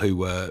people who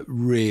were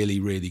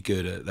really, really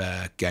good at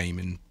their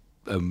game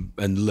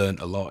and learnt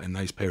a lot in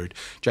those periods.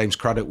 James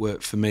Craddock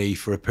worked for me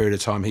for a period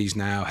of time. He's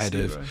now head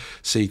of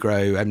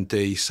SEGRO,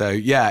 MD. So,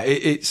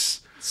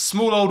 it's...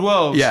 Small old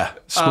world. Yeah,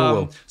 small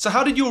world. So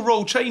how did your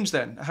role change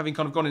then, having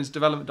kind of gone into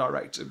development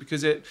director?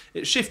 Because it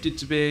shifted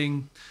to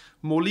being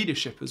more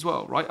leadership as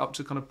well, right, up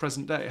to kind of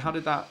present day. How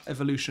did that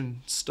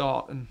evolution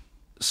start?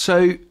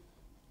 So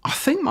I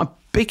think my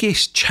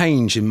biggest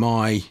change in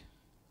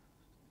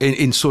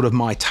sort of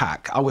my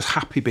tack, I was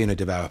happy being a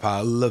developer.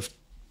 I loved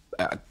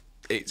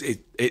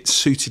it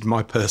suited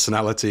my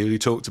personality, we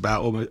talked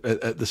about almost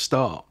at the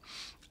start.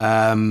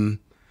 But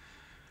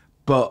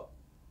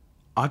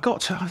I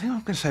got to, I think I'm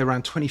going to say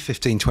around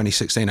 2015,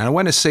 2016, and I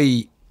went to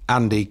see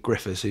Andy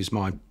Griffiths, who's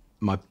my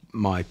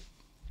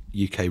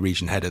UK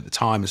region head at the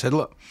time, and said,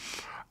 look,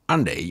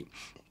 Andy,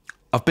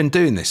 I've been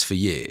doing this for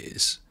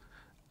years.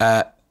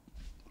 I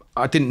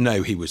didn't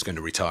know he was going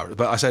to retire,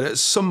 but I said at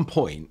some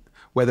point,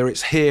 whether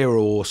it's here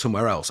or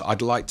somewhere else,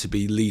 I'd like to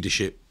be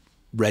leadership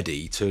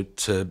ready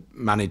to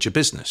manage a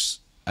business.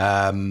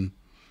 And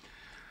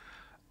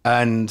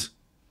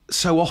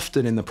so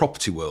often in the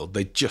property world,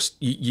 they just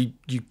you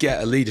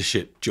get a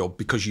leadership job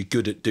because you're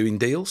good at doing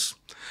deals,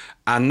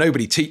 and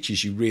nobody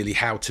teaches you really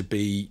how to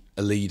be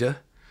a leader.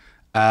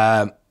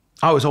 I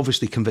was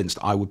obviously convinced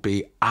I would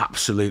be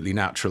absolutely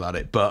natural at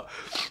it, but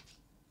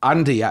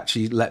Andy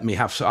actually let me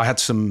have. I had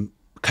some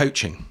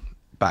coaching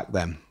back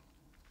then.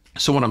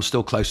 Someone I'm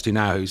still close to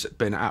now who's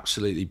been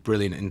absolutely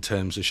brilliant in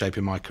terms of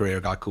shaping my career,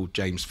 a guy called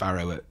James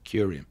Farrow at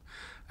Curium.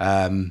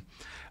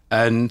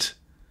 And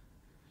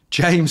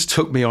James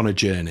took me on a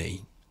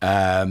journey.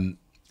 And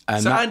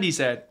so Andy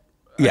said,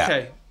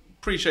 okay,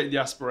 appreciate the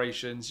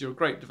aspirations. You're a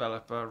great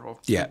developer or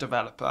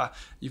developer.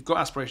 You've got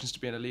aspirations to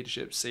be in a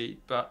leadership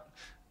seat, but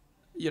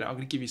I'm going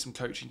to give you some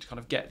coaching to kind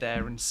of get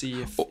there and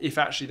see if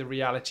actually the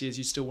reality is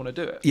you still want to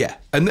do it. Yeah.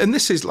 And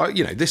this is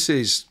this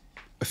is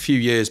a few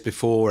years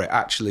before it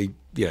actually,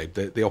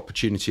 the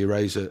opportunity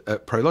arose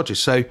at Prologis.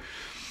 So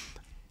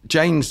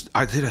James,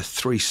 I did a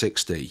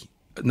 360.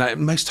 Now,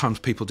 most times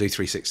people do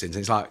 360s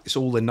and it's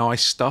all the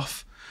nice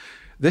stuff.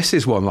 This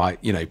is one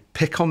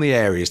pick on the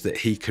areas that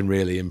he can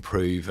really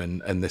improve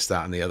and this,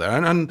 that and the other.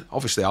 And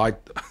obviously I'd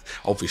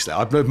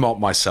mark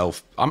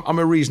myself, I'm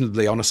a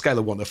reasonably, on a scale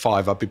of 1 to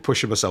 5, I'd be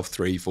pushing myself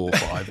 3, 4,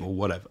 5 or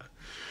whatever.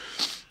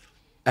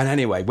 And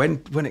anyway,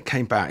 when it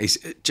came back,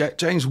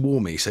 James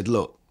warned me, he said,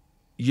 look,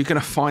 you're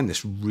going to find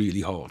this really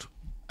hard.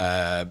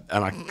 And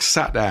I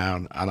sat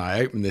down and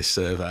I opened this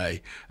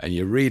survey and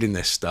you're reading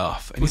this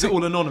stuff. And was it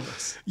all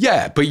anonymous?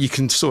 Yeah, but you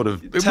can sort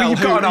of, you've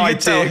got an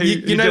idea,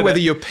 you know whether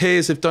your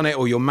peers have done it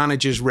or your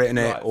manager's written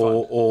it, right,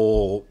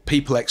 or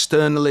people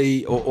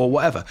externally or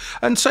whatever.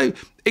 And so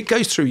it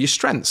goes through your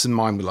strengths, and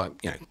mine were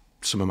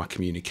some of my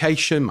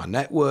communication, my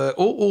network,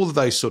 all of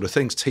those sort of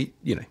things,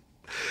 And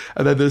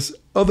then there's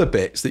other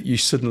bits that you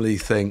suddenly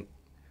think,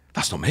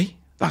 that's not me.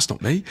 That's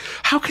not me.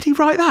 How could he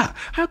write that?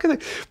 How can they?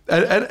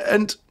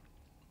 And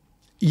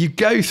you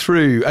go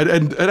through,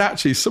 and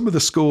actually some of the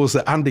scores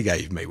that Andy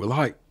gave me were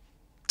like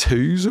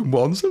 2s and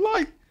 1s.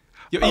 And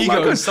your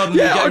ego is suddenly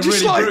getting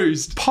really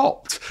bruised.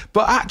 Popped.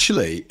 But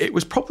actually, it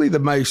was probably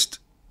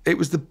it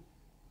was the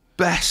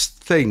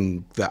best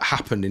thing that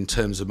happened in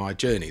terms of my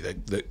journey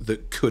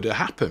that could have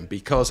happened,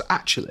 because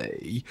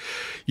actually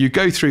you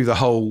go through the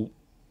whole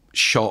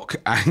shock,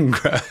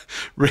 anger,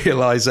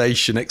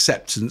 realization,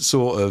 acceptance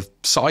sort of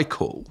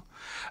cycle.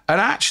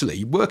 And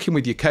actually, working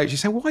with your coach, you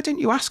say, why didn't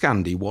you ask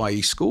Andy why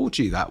he scored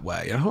you that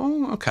way?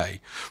 And, okay.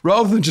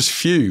 Rather than just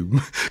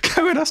fume,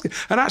 go and ask him.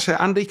 And actually,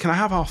 Andy, can I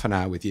have half an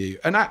hour with you?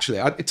 And actually,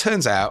 it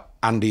turns out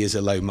Andy is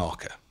a low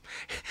marker.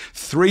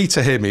 3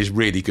 to him is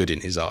really good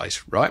in his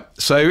eyes, right?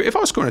 So if I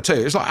was scoring a 2,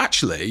 it's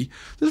actually,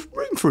 there's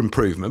room for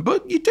improvement,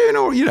 but you're doing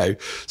all,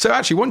 So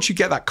actually, once you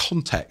get that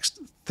context,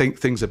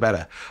 things are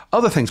better.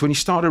 Other things, when you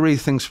start to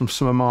read things from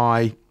some of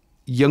my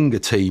younger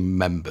team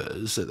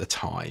members at the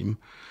time,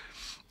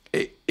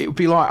 it would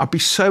be I'd be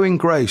so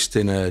engrossed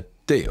in a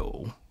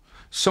deal,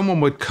 someone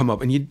would come up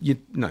and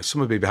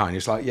someone would be behind you.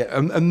 It's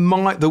and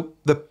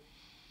the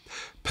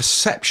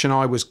perception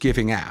I was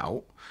giving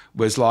out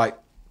was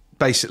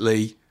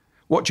basically,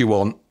 what do you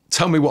want?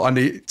 Tell me what I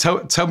need.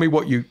 Tell me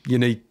what you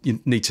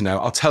need to know.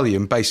 I'll tell you,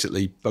 and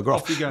basically bugger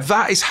off.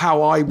 That is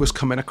how I was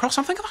coming across.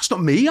 I'm thinking, that's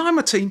not me. I'm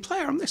a team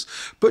player. I'm this.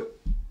 But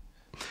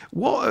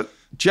what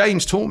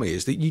James taught me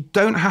is that you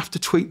don't have to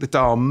tweak the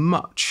dial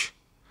much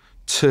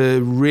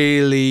to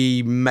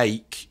really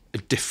make a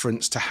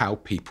difference to how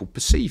people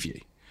perceive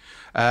you.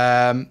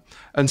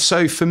 And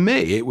so for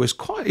me, it was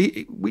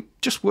we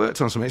just worked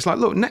on something. It's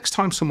look, next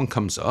time someone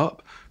comes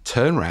up,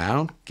 turn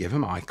around, give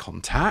them eye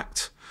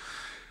contact,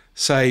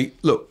 say,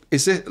 look,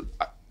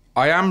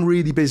 I am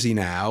really busy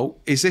now.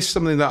 Is this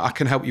something that I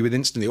can help you with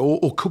instantly?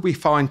 Or could we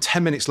find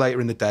 10 minutes later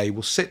in the day,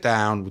 we'll sit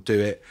down, we'll do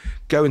it,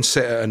 go and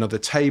sit at another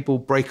table,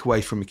 break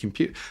away from a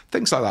computer,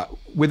 things like that.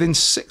 Within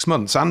 6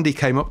 months, Andy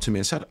came up to me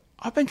and said,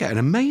 I've been getting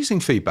amazing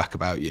feedback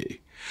about you.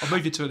 I'll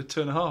move you to a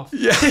 2.5.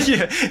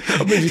 Yeah.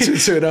 I'll move you to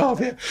a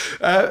 2.5,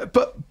 yeah.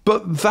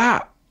 But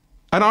that,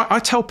 and I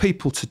tell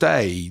people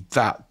today,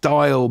 that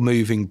dial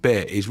moving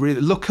bit is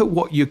really, look at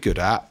what you're good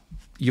at.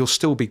 You'll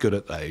still be good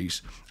at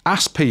those.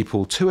 Ask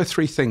people 2 or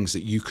 3 things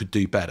that you could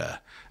do better.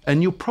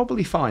 And you'll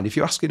probably find, if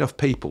you ask enough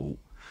people,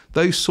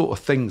 those sort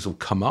of things will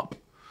come up.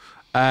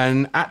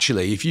 And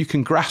actually, if you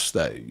can grasp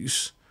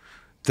those,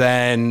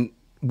 then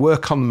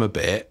work on them a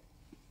bit.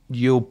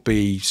 You'll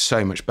be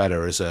so much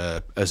better as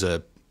a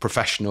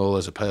professional,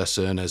 as a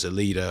person, as a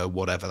leader,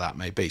 whatever that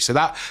may be. So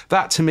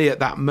that to me at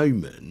that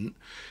moment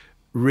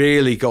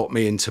really got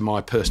me into my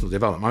personal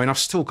development. I mean, I've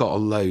still got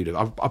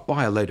I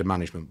buy a load of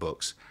management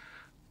books.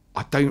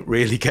 I don't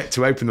really get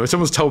to open them.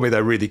 Someone's told me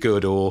they're really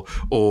good, or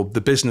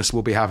the business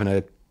will be having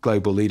a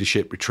global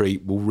leadership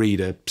retreat, we'll read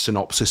a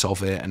synopsis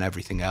of it and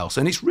everything else.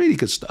 And it's really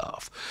good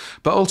stuff.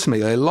 But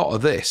ultimately, a lot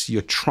of this,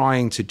 you're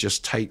trying to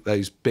just take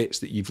those bits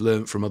that you've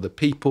learned from other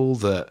people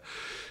that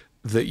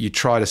you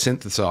try to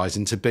synthesize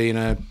into being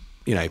a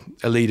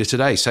leader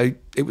today. So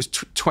it was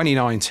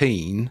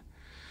 2019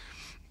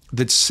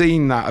 that'd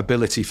seen that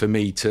ability for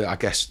me to, I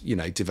guess,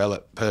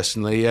 develop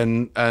personally.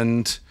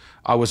 And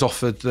I was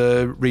offered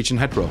the region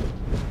head role.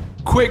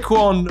 Quick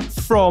one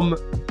from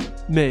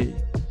me.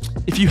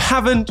 If you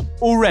haven't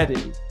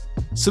already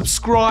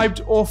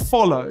subscribed or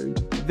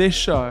followed this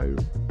show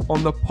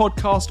on the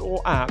podcast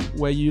or app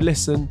where you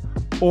listen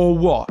or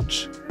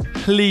watch,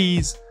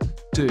 please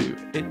do.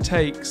 It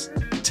takes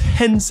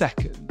 10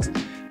 seconds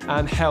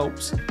and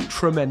helps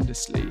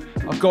tremendously.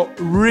 I've got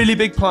really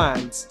big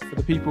plans for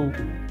the People,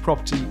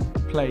 Property,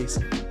 Place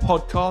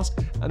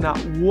podcast, and that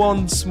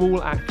one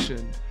small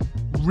action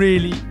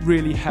really,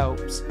 really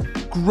helps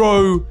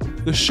grow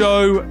the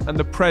show and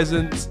the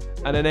presence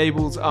and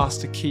enables us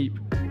to keep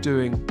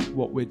doing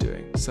what we're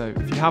doing. So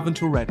if you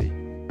haven't already,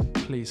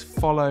 please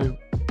follow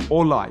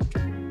or like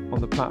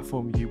on the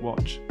platform you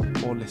watch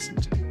or listen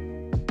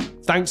to.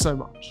 Thanks so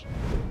much.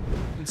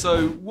 And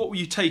so what were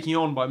you taking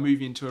on by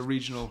moving into a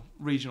regional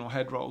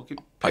head role?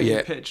 Paint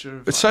a picture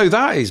of so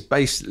that is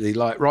basically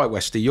like, right,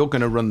 Westy, you're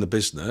going to run the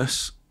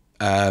business.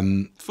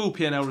 Full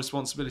P&L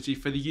responsibility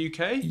for the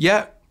UK?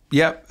 Yeah.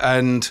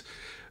 And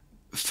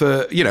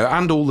for,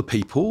 and all the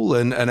people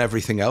and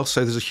everything else.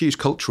 So there's a huge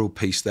cultural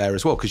piece there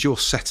as well, because you're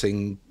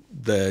setting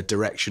the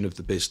direction of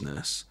the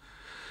business.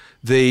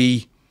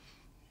 We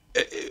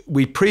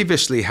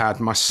previously had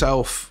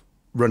myself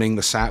running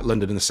the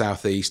London and the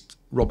South East,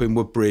 Robin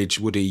Woodbridge,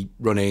 Woody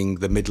running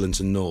the Midlands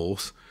and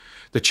North.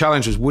 The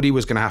challenge was Woody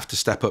was going to have to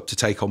step up to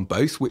take on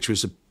both, which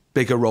was a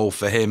bigger role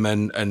for him,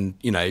 and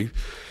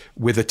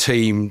with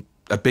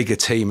a bigger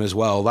team as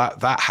well.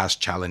 That has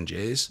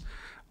challenges.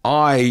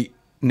 I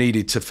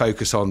needed to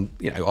focus on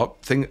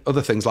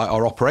other things like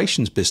our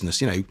operations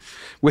business.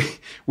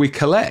 We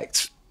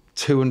collect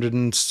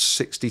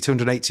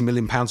 280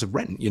 million pounds of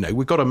rent.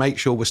 We've got to make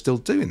sure we're still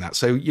doing that.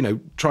 So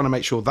trying to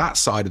make sure that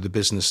side of the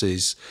business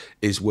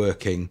is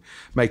working,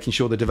 making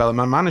sure the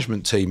development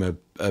management team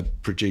are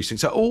producing.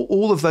 So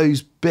all of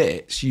those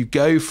bits, you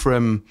go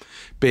from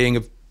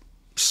being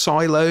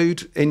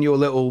siloed in your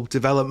little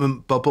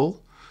development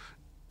bubble,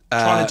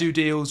 trying to do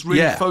deals,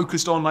 really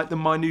focused on like the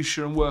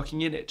minutiae and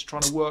working in it,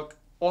 trying to work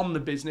on the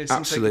business.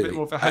 Absolutely. And take a bit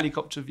more of a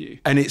helicopter view.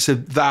 And it's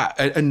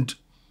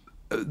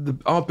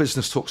our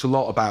business talks a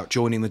lot about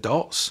joining the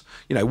dots.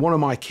 One of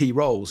my key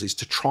roles is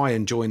to try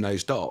and join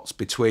those dots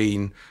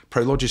between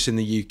Prologis in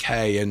the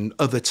UK and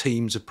other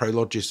teams of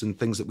Prologis and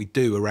things that we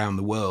do around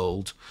the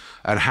world,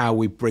 and how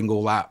we bring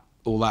all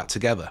that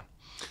together.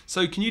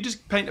 So can you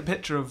just paint a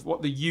picture of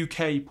what the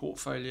UK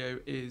portfolio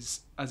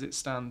is as it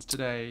stands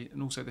today,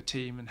 and also the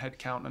team and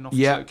headcount and office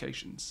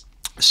locations?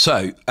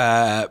 So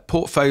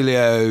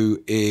portfolio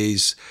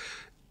it's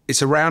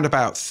around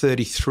about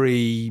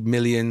 33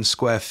 million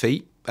square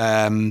feet.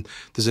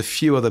 There's a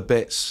few other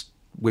bits.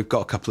 We've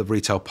got a couple of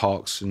retail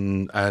parks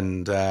and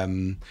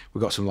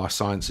we've got some life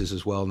sciences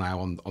as well now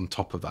on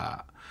top of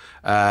that.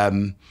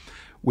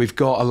 We've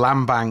got a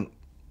land bank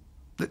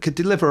that could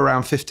deliver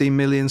around 15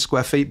 million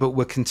square feet, but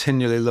we're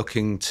continually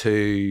looking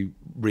to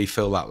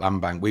refill that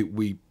land bank.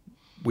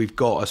 We've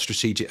got a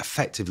strategic.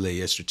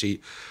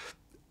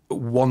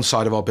 One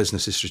side of our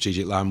business is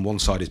strategic land, one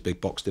side is big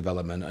box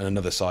development, and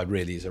another side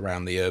really is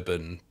around the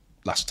urban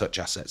last touch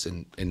assets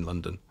in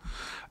London.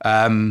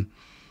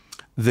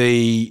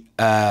 The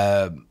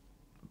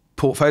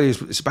portfolio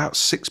is about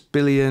 6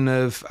 billion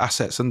of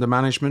assets under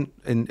management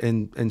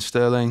in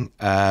sterling.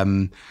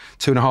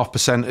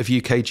 2.5% of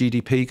UK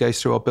GDP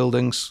goes through our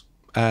buildings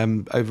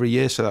over a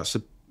year, so that's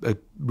a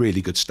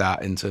really good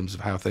stat in terms of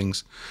how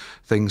things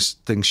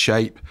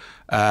shape.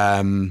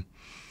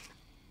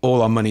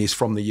 All our money is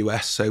from the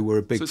US, so we're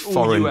a big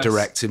foreign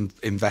direct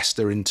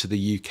investor into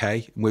the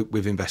UK.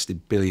 We've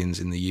invested billions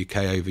in the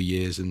UK over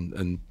years,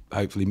 and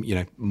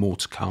hopefully, more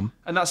to come.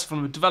 And that's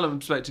from a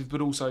development perspective,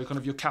 but also kind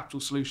of your capital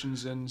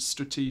solutions and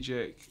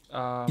strategic.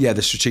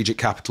 The strategic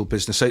capital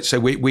business. So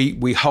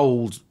we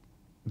hold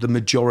the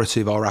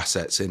majority of our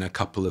assets in a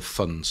couple of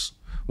funds.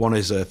 One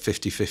is a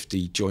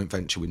 50-50 joint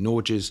venture with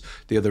Norges.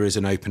 The other is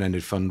an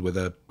open-ended fund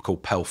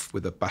called PELF,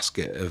 with a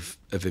basket of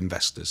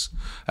investors.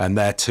 And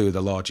they're two of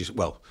the largest.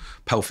 Well,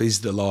 PELF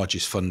is the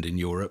largest fund in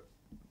Europe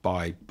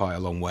by a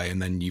long way.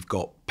 And then you've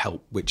got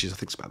PELP, which is, I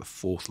think it's about the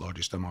fourth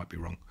largest. I might be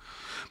wrong.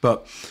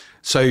 But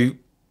so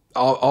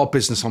our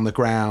business on the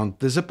ground,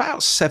 there's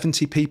about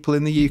 70 people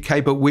in the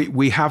UK, but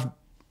we have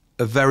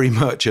very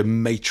much a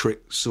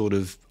matrix sort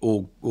of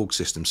org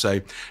system.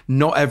 So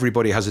not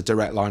everybody has a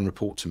direct line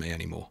report to me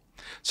anymore.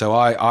 So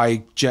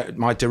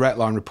my direct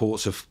line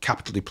reports of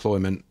capital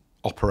deployment,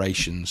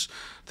 operations,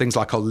 things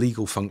like our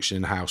legal function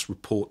in-house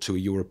report to a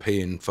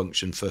European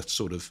function for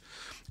sort of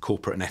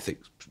corporate and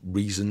ethics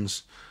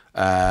reasons.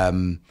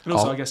 And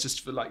also, I guess,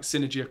 just for like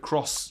synergy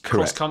across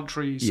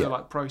countries, so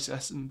like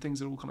process and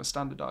things are all kind of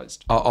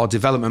standardized. Our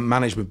development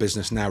management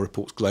business now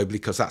reports globally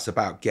because that's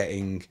about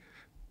getting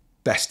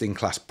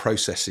best-in-class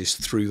processes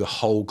through the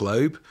whole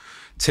globe.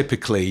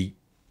 Typically,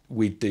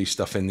 we do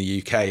stuff in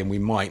the UK and we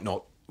might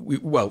not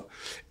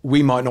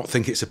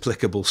think it's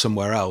applicable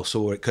somewhere else,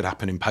 or it could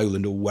happen in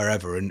Poland or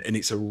wherever, and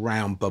it's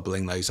around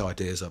bubbling those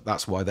ideas up.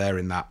 That's why they're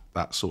in that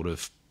sort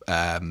of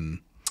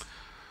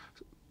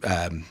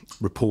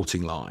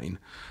reporting line.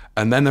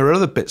 And then there are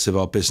other bits of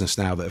our business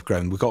now that have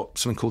grown. We've got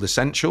something called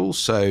Essentials.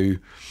 So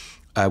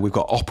we've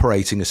got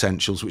Operating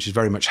Essentials, which is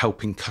very much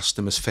helping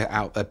customers fit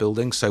out their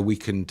buildings. So we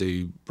can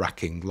do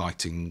racking,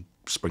 lighting,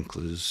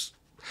 sprinklers.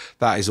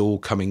 That is all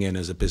coming in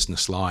as a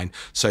business line.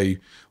 So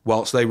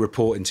whilst they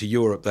report into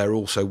Europe, they're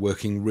also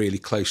working really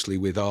closely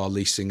with our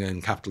leasing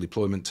and capital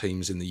deployment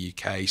teams in the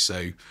UK.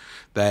 So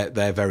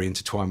they're very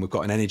intertwined. We've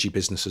got an energy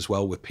business as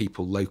well with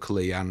people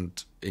locally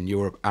and in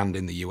Europe and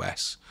in the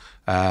US.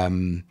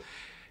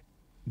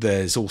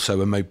 There's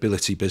also a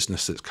mobility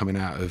business that's coming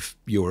out of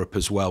Europe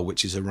as well,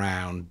 which is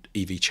around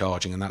EV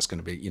charging, and that's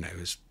going to be,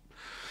 as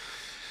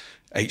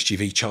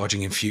HGV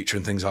charging in future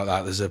and things like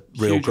that. There's a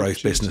real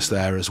growth business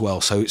there as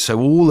well. So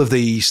all of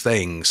these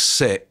things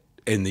sit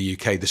in the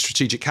UK. The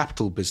strategic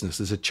capital business,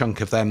 there's a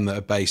chunk of them that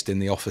are based in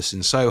the office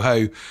in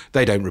Soho.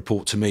 They don't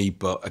report to me,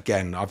 but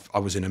again, I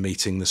was in a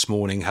meeting this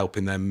morning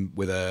helping them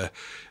with an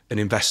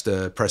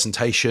investor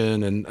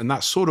presentation, and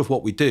that's sort of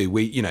what we do.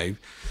 We,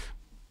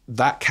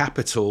 that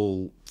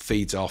capital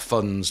feeds our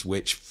funds,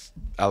 which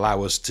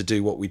allow us to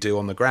do what we do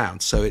on the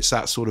ground. So it's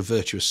that sort of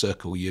virtuous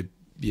circle. You're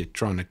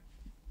trying to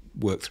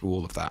work through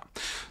all of that.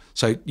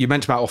 So you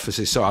mentioned about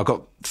offices. So I've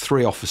got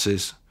 3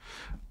 offices.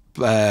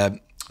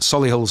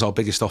 Solihull's our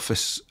biggest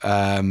office,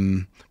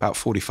 about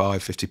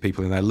 45, 50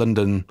 people in there.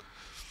 London,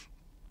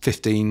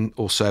 15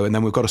 or so. And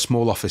then we've got a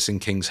small office in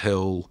Kings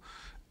Hill,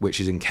 which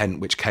is in Kent,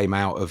 which came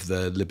out of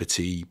the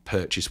Liberty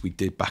purchase we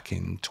did back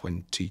in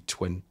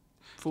 2020.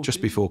 14?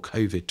 Just before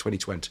COVID,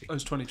 2020. Oh, it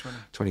was 2020.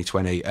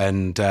 2020.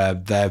 And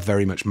they're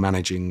very much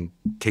managing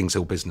Kings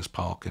Hill Business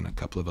Park and a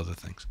couple of other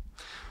things.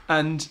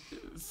 And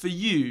for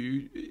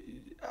you,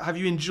 have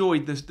you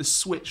enjoyed the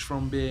switch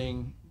from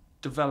being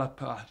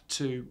developer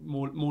to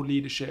more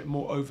leadership,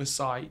 more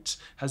oversight?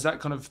 Has that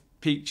kind of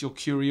piqued your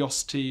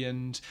curiosity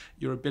and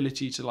your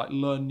ability to like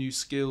learn new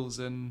skills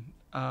and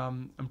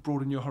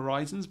broaden your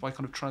horizons by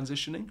kind of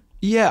transitioning?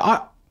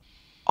 Yeah,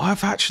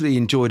 I've actually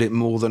enjoyed it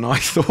more than I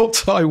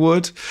thought I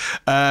would.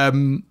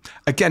 Again,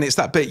 it's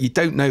that bit, you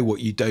don't know what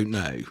you don't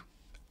know.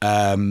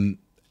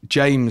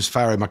 James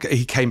Farrow,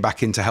 he came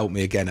back in to help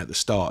me again at the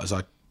start as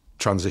I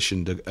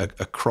transitioned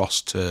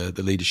across to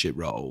the leadership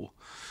role.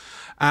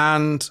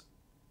 And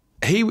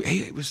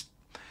it was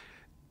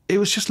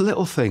just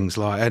little things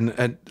like,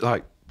 and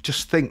like,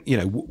 just think,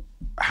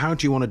 how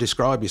do you want to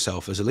describe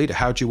yourself as a leader?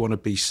 How do you want to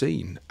be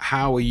seen?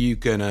 How are you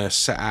going to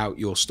set out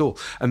your stall?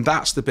 And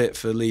that's the bit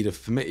for a leader.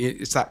 For me,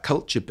 it's that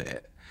culture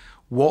bit.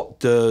 What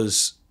do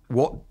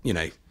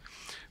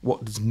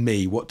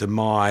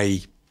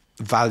my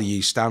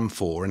values stand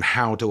for, and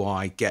how do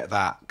I get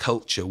that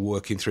culture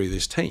working through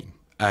this team?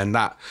 And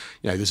that,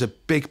 there's a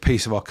big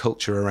piece of our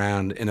culture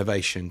around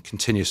innovation,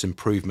 continuous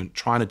improvement,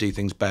 trying to do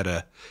things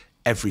better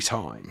every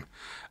time.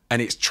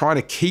 And it's trying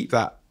to keep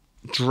that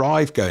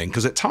drive going,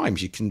 because at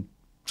times you can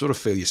sort of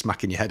feel you're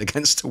smacking your head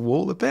against a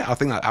wall a bit. I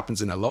think that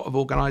happens in a lot of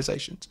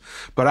organizations.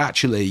 But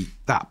actually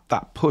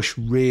that push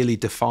really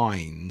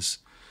defines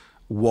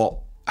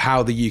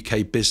how the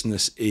UK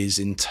business is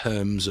in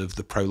terms of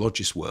the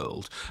Prologis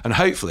world, and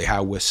hopefully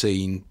how we're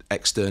seen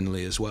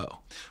externally as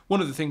well. One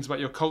of the things about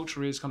your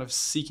culture is kind of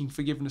seeking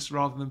forgiveness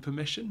rather than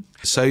permission.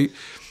 So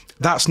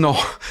that's not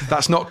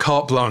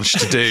carte blanche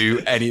to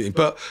do anything,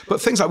 but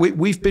things like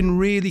we've been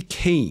really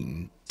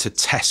keen to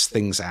test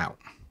things out.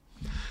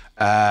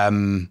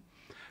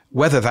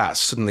 Whether that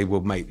suddenly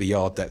will make the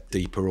yard depth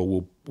deeper,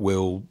 or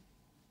we'll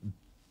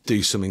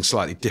do something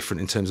slightly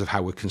different in terms of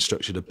how we're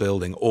constructed a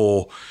building,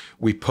 or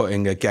we're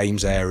putting a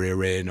games area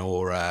in,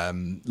 or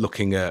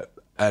looking at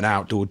an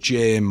outdoor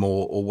gym,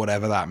 or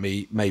whatever that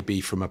may be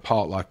from a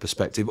park life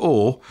perspective,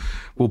 or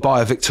we'll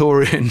buy a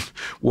Victorian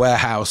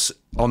warehouse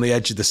on the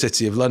edge of the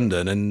City of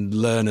London and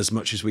learn as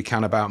much as we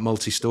can about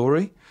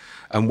multi-story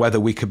and whether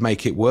we could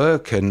make it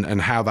work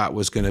and how that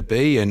was going to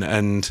be.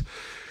 And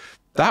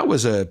that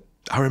was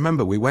I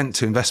remember we went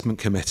to investment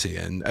committee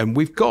and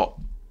we've got,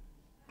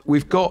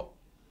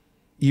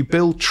 you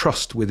build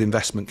trust with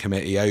investment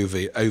committee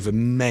over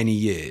many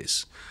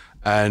years.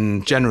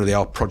 And generally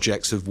our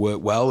projects have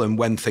worked well. And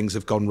when things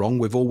have gone wrong,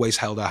 we've always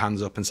held our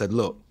hands up and said,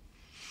 look,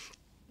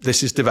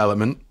 this is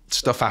development,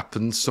 stuff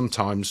happens.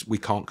 Sometimes we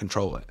can't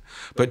control it.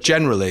 But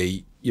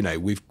generally,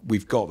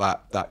 we've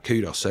got that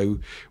kudos. So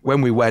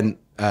when we went,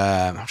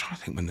 I'm trying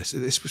to think when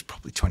this was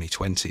probably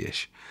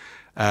 2020-ish.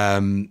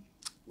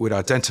 We'd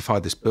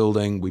identified this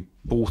building. We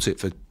bought it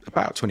for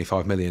about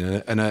 25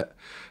 million. And at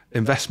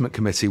investment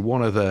committee,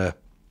 one of the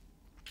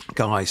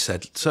guys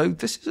said, so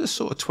this is a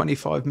sort of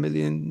 25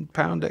 million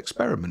pound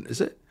experiment,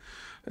 is it?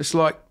 It's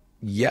like,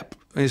 yep.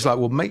 And he's like,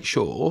 well, make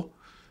sure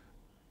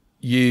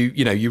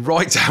you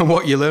write down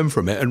what you learn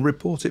from it and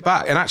report it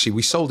back. And actually,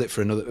 we sold it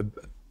for another.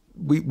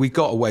 We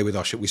got away with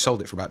our shit. We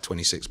sold it for about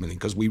 26 million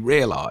because we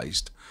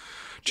realised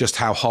just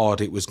how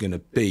hard it was going to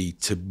be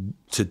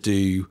to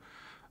do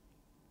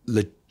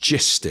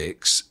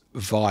logistics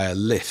via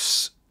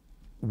lifts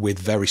with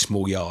very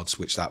small yards,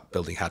 which that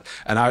building had.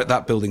 And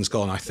that building's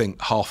gone. I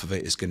think half of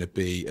it has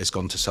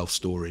gone to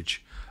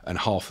self-storage, and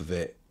half of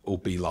it will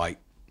be like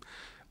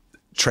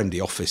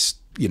trendy office,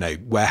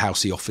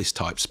 warehousey office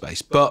type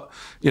space. But,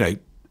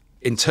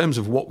 in terms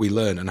of what we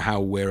learn and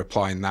how we're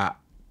applying that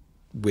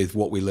with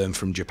what we learned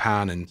from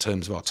Japan in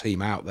terms of our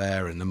team out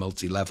there and the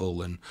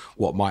multi-level and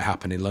what might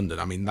happen in London,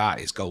 I mean,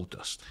 that is gold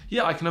dust.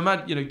 Yeah, I can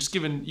imagine, just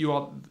given you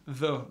are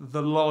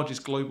the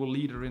largest global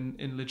leader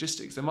in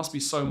logistics, there must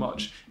be so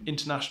much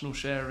international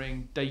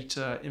sharing,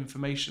 data,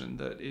 information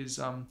that is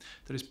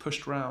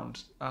pushed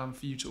around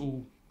for you to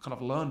all kind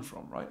of learn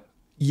from, right?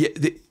 Yeah,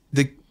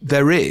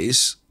 there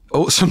is.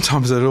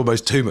 Sometimes there's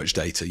almost too much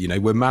data.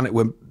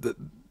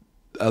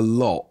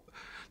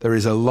 There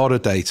is a lot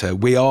of data.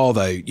 We are,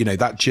 though,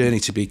 that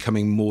journey to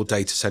becoming more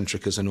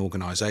data-centric as an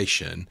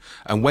organisation.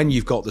 And when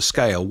you've got the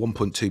scale,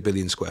 1.2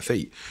 billion square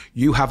feet,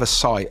 you have a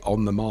sight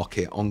on the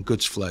market, on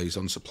goods flows,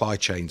 on supply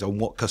chains, on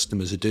what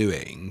customers are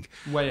doing.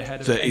 Way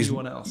ahead of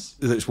anyone else.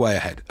 That's way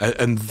ahead.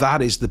 And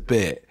that is the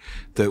bit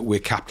that we're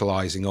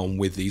capitalising on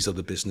with these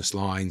other business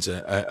lines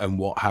and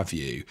what have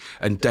you.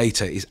 And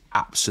data is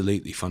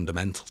absolutely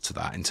fundamental to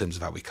that in terms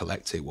of how we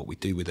collect it, what we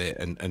do with it,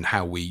 and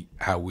how we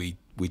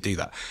do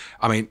that.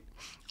 I mean,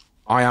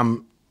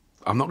 I'm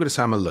not going to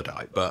say I'm a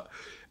Luddite, but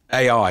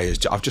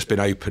I've just been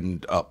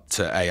opened up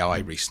to AI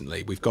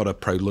recently. We've got a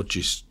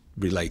Prologis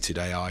related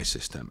AI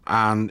system,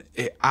 and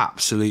it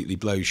absolutely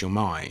blows your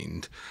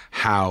mind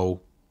how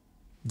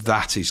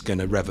that is going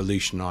to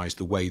revolutionise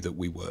the way that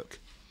we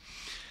work.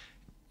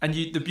 And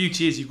the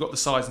beauty is you've got the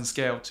size and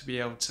scale to be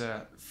able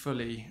to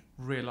fully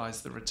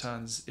realise the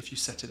returns if you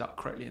set it up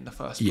correctly in the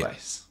first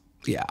place.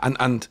 Yeah,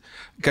 and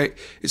okay,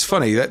 it's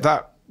funny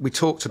that we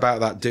talked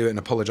about that do it and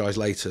apologise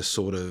later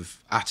sort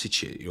of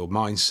attitude or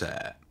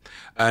mindset.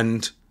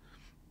 And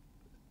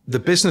the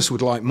business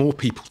would like more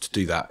people to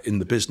do that in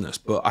the business.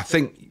 But I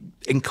think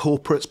in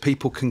corporates,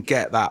 people can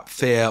get that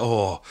fear,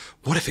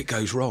 what if it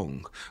goes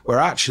wrong? Where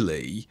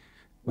actually,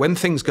 when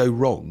things go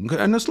wrong,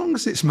 and as long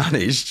as it's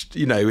managed,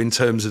 in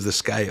terms of the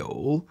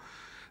scale,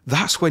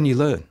 that's when you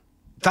learn.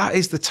 That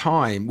is the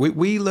time.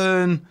 We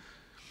learn,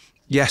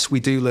 yes, we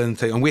do learn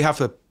things. And we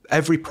have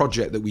every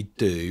project that we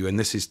do, and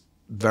this is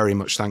very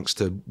much thanks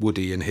to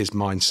Woody and his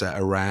mindset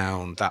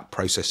around that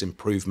process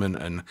improvement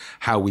and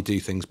how we do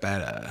things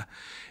better,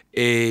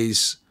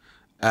 is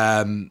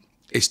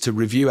to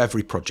review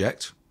every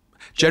project.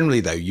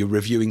 Generally, though, you're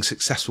reviewing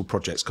successful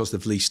projects because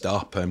they've leased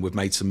up and we've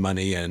made some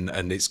money and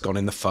it's gone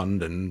in the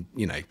fund and,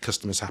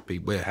 customers happy,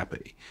 we're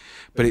happy.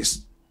 But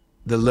it's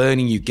the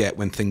learning you get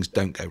when things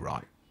don't go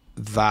right.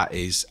 That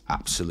is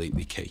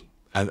absolutely key.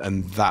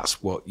 And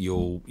that's what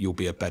you'll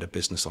be a better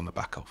business on the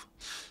back of.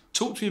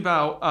 Talk to me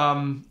about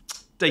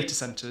data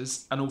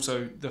centers and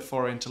also the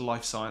foray into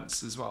life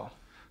science as well.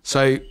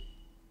 So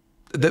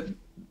the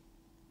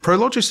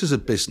Prologis as a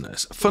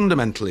business,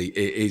 fundamentally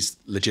it is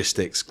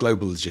logistics,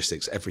 global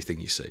logistics, everything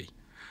you see.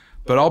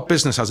 But our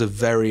business has a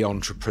very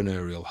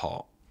entrepreneurial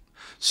heart.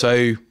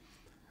 So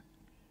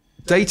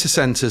data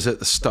centers at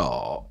the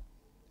start,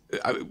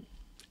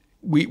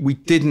 we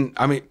didn't,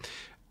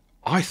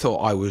 I thought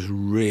I was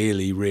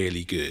really,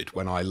 really good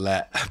when I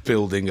let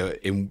building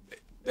at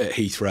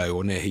Heathrow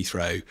or near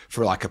Heathrow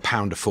for like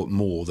 £1 a foot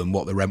more than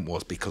what the rent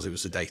was because it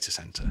was a data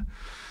centre.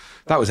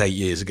 That was 8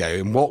 years ago.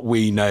 And what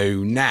we know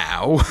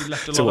now, you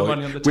left a lot of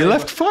money on the table. We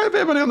left quite a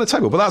bit of money on the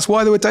table, but that's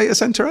why they were data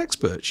centre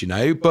experts,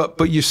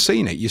 But you've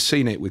seen it. You've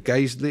seen it with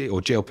Gazeley or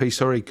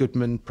GLP,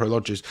 Goodman,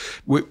 Prologis.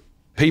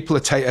 People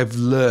have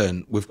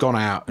learned. We've gone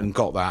out and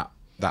got that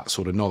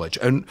sort of knowledge.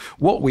 And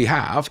what we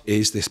have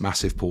is this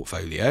massive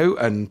portfolio,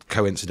 and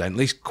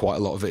coincidentally, quite a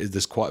lot of it,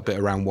 there's quite a bit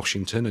around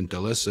Washington and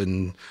Dulles,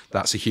 and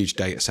that's a huge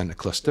data centre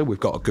cluster. We've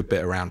got a good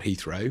bit around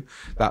Heathrow.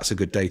 That's a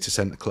good data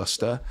centre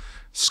cluster.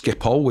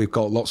 Schiphol, we've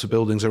got lots of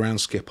buildings around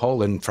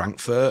Schiphol and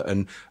Frankfurt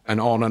and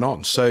on and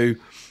on. So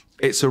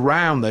it's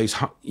around those,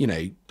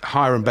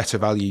 higher and better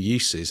value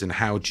uses, and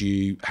how do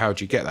you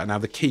get that? Now,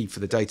 the key for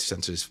the data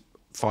centre is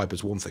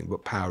fiber's one thing,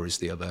 but power is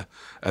the other.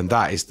 And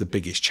that is the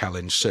biggest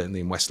challenge,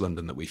 certainly in West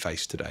London, that we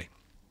face today.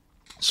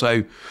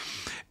 So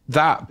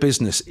that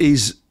business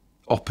is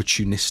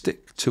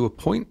opportunistic to a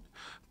point,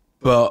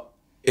 but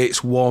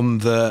it's one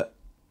that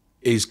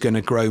is going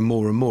to grow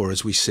more and more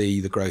as we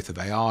see the growth of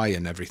AI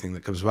and everything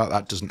that comes about.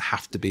 That doesn't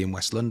have to be in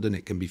West London.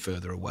 It can be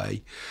further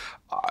away.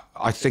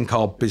 I think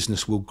our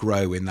business will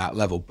grow in that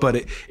level,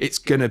 but it's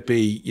going to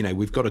be,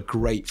 we've got a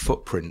great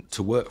footprint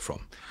to work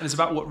from. And it's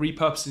about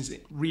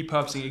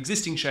repurposing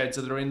existing sheds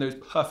that are in those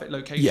perfect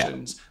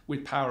locations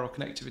with power or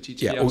connectivity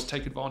to be able to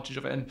take advantage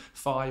of it and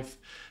 5,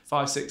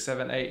 6,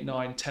 7, 8,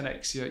 9,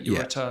 10x your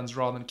returns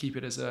rather than keep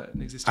it as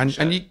an existing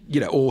shed.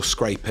 And or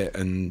scrape it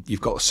and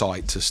you've got a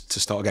site to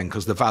start again,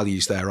 because the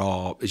values there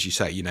are, as you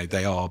say,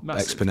 they are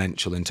massive,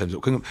 exponential in terms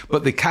of,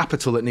 but the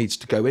capital that needs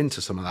to go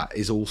into some of that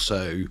is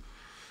also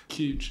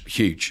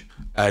huge.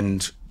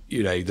 And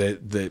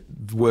the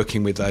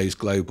working with those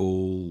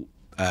global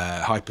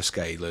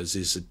hyperscalers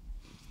is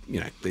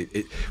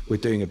we're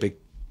doing a big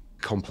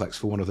complex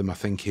for one of them, I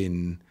think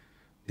in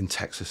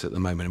Texas at the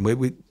moment,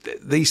 and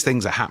these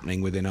things are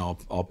happening within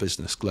our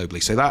business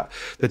globally. So that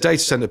the data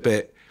center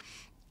bit,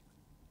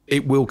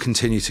 it will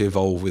continue to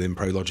evolve within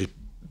Prologis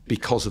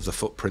because of the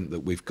footprint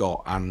that we've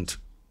got, and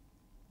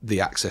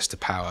the access to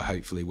power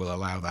hopefully will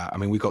allow that. I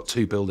mean, we've got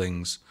 2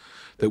 buildings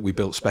that we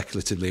built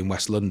speculatively in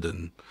West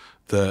London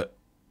that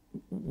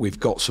we've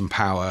got some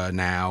power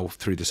now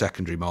through the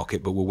secondary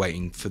market, but we're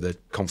waiting for the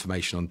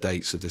confirmation on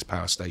dates of this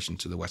power station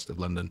to the west of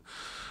London,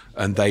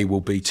 and they will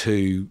be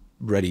 2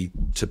 ready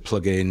to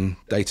plug in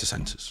data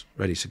centres,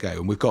 ready to go.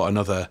 And we've got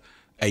another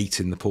 8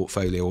 in the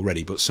portfolio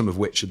already, but some of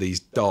which are these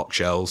dark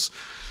shells,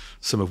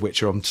 some of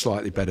which are on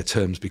slightly better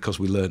terms because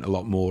we learnt a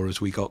lot more as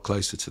we got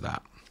closer to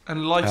that.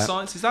 And life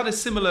science, is that a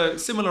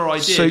similar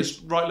idea,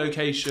 just right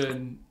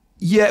location?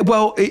 Yeah,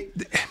 well,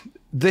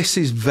 this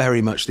is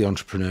very much the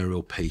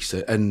entrepreneurial piece,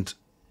 and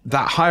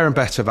that higher and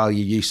better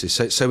value uses.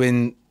 So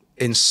in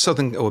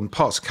southern or in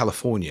parts of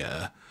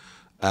California,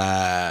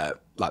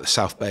 like the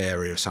South Bay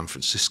area of San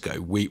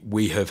Francisco,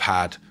 we have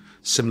had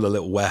similar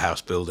little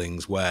warehouse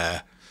buildings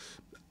where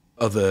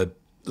other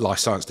life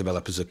science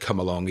developers have come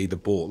along, either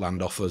bought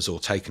land off us or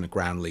taken a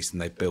ground lease,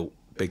 and they've built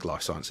big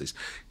life sciences.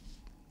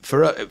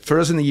 For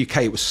us in the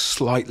UK, it was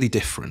slightly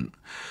different.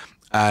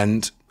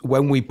 And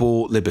when we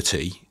bought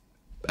Liberty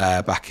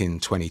back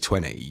in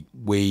 2020,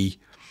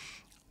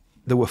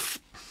 there were 4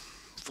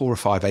 or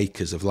 5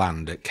 acres of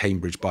land at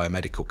Cambridge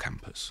Biomedical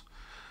Campus,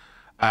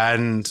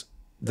 and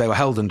they were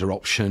held under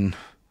option.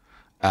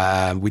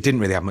 We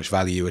didn't really have much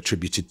value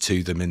attributed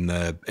to them in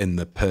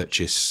the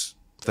purchase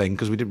thing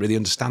because we didn't really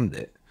understand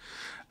it.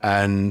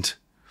 And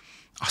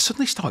I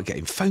suddenly started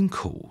getting phone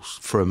calls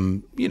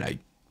from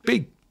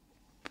big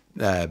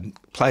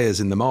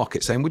players in the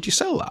market saying, "Would you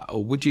sell that,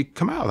 or would you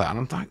come out of that?" And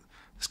I'm like,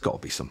 "There's got to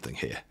be something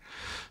here."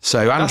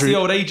 So that's the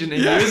old agent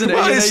in you, isn't it?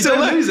 Well, you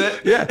don't lose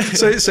it. Yeah.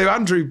 So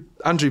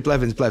Andrew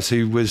Blevins,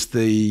 who was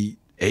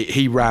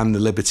he ran the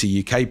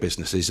Liberty UK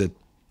business.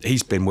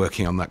 He's been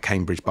working on that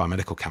Cambridge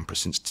Biomedical Campus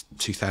since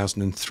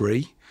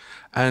 2003,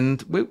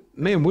 and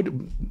me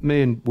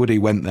and Woody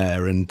went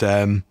there,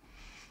 and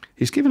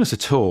he's given us a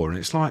tour, and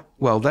it's like,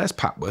 well, there's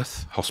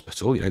Papworth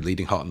Hospital,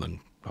 leading heart and lung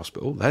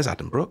hospital. There's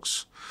Adam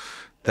Brooks.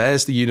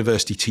 There's the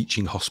University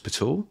Teaching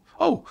Hospital.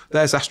 Oh,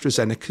 there's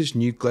AstraZeneca's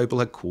new global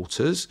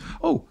headquarters.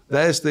 Oh,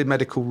 there's the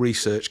Medical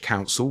Research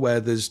Council, where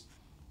there's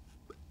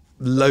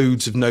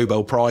loads of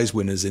Nobel Prize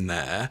winners in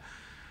there.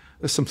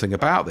 There's something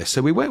about this.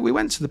 So we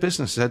went to the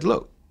business and said,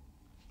 look,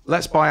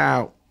 let's buy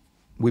out.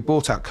 We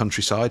bought out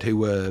Countryside, who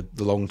were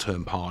the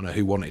long-term partner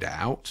who wanted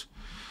out.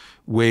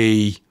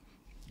 We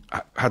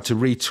had to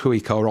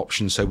retweak our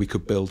options so we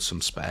could build some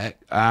spec.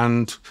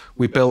 And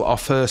we built our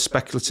first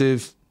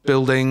speculative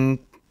building,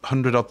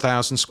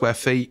 100,000 square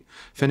feet,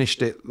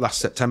 finished it last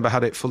September,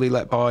 had it fully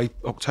let by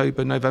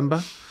October,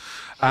 November.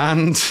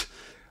 And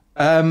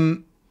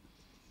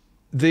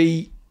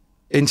the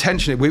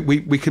intention,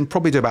 we can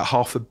probably do about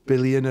 $500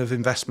 million of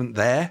investment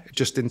there,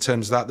 just in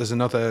terms of that. There's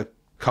another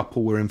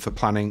couple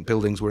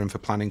buildings we're in for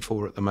planning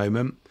for at the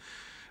moment.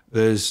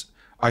 There's,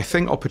 I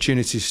think,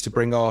 opportunities to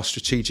bring our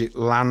strategic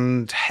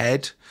land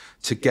head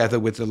together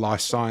with the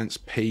life science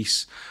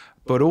piece,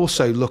 but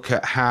also look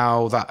at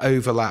how that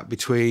overlap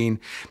between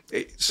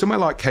somewhere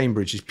like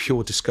Cambridge is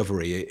pure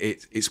discovery.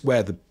 It's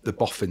where the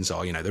boffins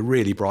are, the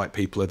really bright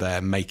people are there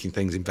making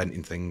things,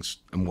 inventing things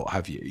and what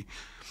have you.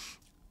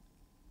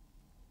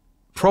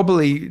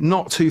 Probably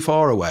not too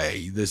far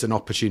away, there's an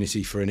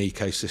opportunity for an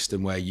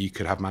ecosystem where you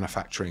could have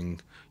manufacturing.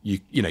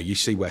 You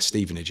see where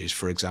Stevenage is,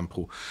 for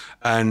example,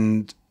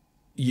 and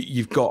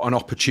you've got an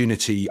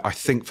opportunity, I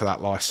think, for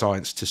that life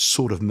science to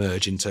sort of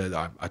merge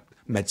into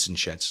medicine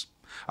sheds.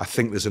 I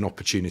think there's an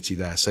opportunity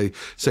there. So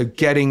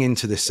getting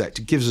into this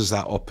sector gives us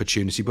that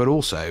opportunity, but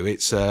also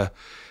it's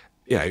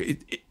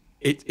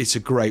it's a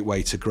great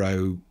way to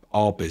grow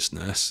our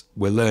business.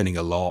 We're learning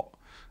a lot.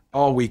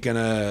 Are we going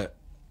to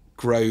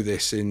grow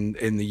this in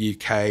the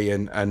UK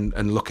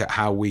and look at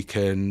how we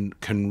can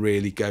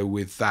really go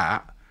with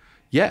that?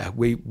 Yeah,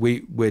 we're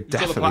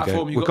definitely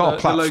going. We've got a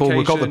platform.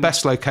 We've got the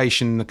best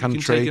location in the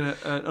country. You can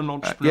take an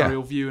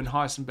entrepreneurial view and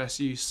highest and best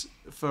use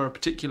for a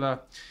particular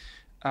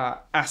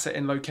asset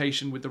and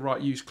location with the right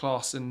use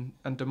class and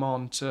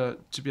demand to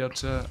be able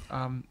to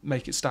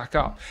make it stack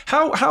up.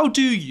 How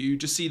do you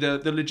just see the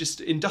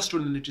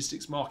industrial and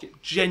logistics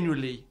market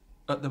generally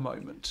at the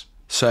moment?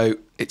 So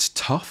it's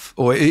tough,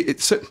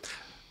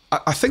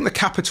 I think the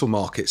capital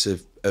markets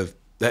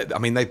I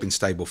mean, they've been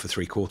stable for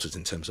 3 quarters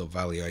in terms of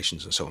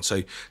valuations and so on.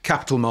 So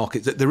capital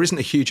markets, there isn't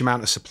a huge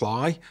amount of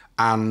supply,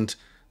 and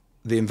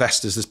the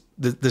investors,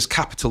 there's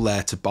capital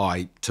there to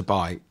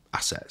buy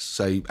assets.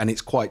 So, and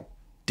it's quite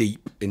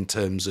deep in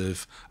terms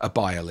of a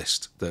buyer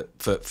list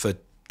for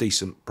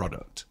decent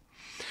product.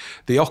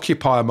 The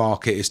occupier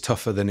market is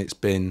tougher than it's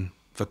been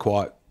for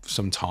quite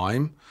some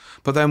time.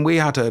 But then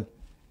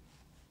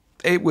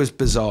it was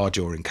bizarre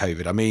during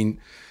COVID. I mean,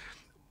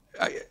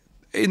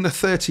 in the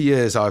 30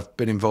 years I've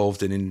been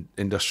involved in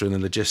industrial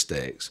and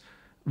logistics,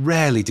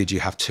 rarely did you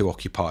have 2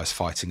 occupiers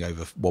fighting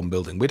over one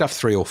building. We'd have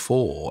 3 or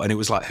 4, and it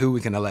was like, who are we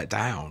going to let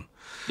down?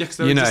 Yeah, because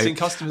they're existing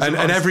customers.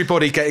 And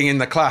everybody getting in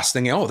the class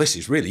thinking, oh, this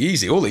is really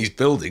easy. All these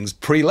buildings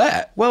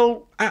pre-let.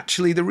 Well,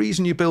 actually, the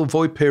reason you build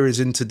void periods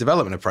into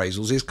development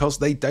appraisals is because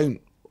they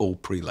don't all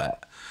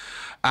pre-let.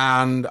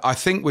 And I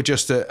think we're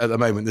just at the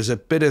moment, there's a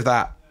bit of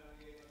that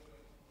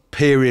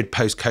period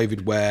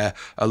post-COVID where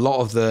a lot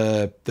of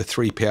the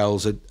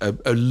 3PLs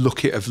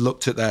have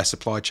looked at their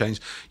supply chains.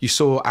 You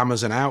saw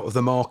Amazon out of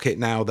the market.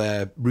 Now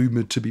they're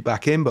rumoured to be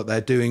back in, but they're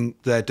doing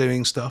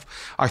stuff.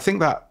 I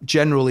think that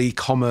general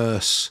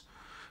e-commerce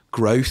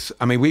growth,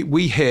 I mean,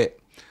 we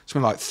hit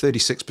something like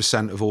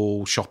 36% of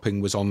all shopping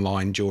was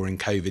online during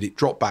COVID. It's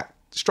dropped back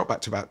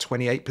to about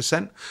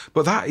 28%,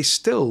 but that is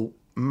still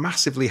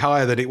massively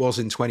higher than it was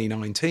in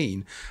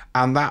 2019,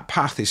 and that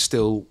path is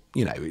still,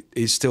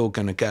 is still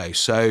going to go.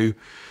 So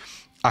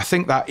I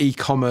think that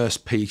e-commerce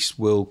piece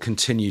will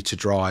continue to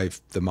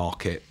drive the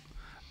market.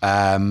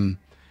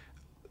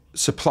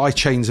 Supply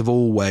chains have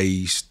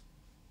always,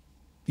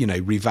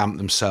 revamped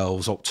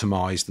themselves,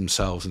 optimized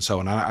themselves, and so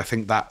on. And I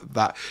think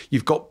that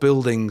you've got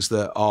buildings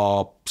that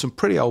are some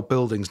pretty old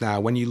buildings now.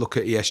 When you look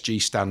at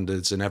ESG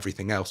standards and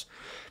everything else,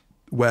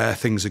 where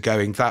things are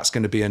going, that's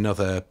going to be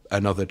another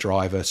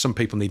driver. Some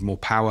people need more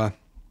power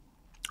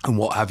and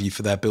what have you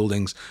for their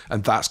buildings,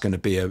 and that's going to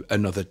be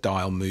another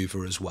dial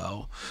mover as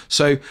well.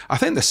 So I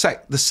think the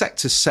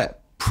sector's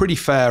set pretty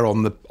fair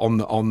on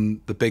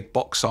the big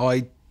box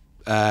side.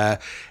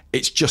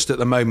 It's just at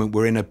the moment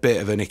we're in a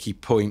bit of an icky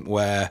point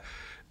where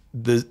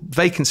the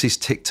vacancies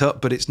ticked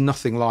up, but it's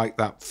nothing like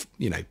that.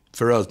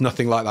 For us,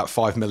 nothing like that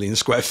 5 million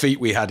square feet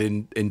we had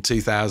in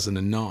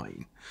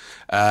 2009.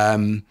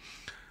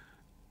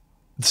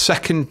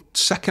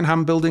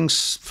 Second-hand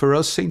buildings for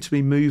us seem to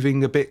be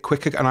moving a bit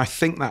quicker, and I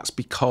think that's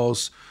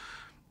because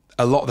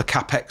a lot of the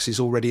capex is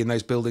already in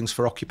those buildings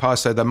for occupiers,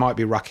 so they might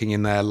be racking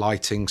in their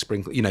lighting,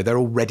 sprinkler, they're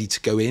all ready to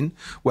go in.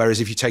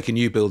 Whereas if you take a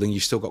new building,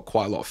 you've still got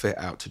quite a lot of fit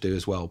out to do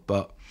as well.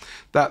 But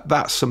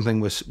that's something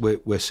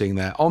we're seeing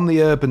there. On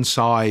the urban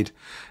side,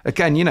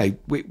 again,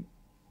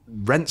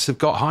 rents have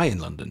got high in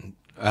London,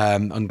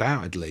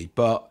 undoubtedly,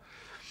 but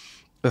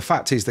the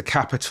fact is the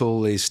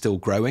capital is still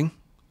growing.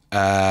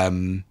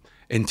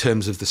 In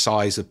terms of the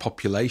size of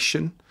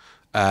population.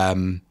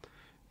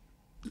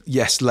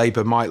 Yes,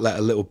 Labour might let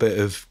a little bit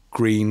of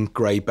green,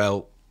 grey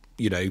belt,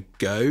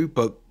 go,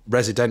 but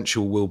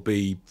residential will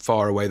be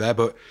far away there.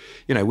 But,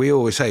 we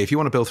always say, if you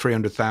want to build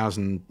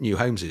 300,000 new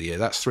homes a year,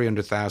 that's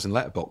 300,000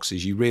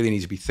 letterboxes. You really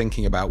need to be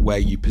thinking about where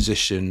you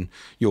position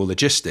your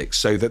logistics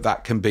so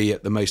that can be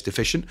at the most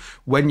efficient.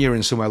 When you're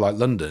in somewhere like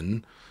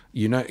London,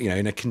 in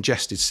a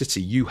congested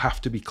city, you have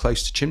to be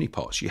close to chimney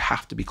pots. You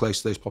have to be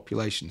close to those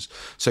populations.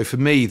 So for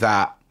me,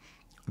 that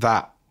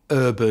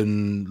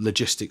urban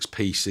logistics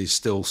piece is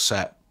still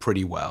set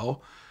pretty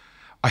well.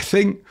 I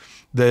think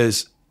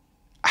there's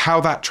how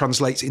that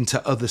translates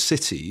into other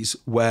cities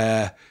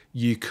where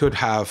you could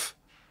have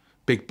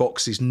big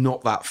boxes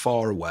not that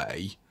far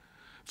away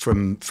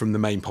from the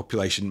main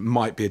population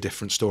might be a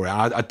different story.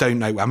 I don't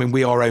know. I mean,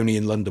 we are only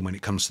in London when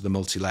it comes to the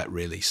multi-let,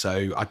 really,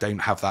 so I don't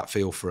have that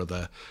feel for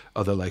other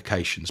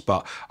locations.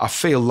 But I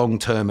feel long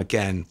term,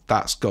 again,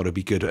 that's got to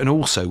be good. And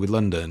also with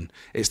London,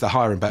 it's the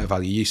higher and better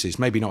value uses.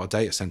 Maybe not a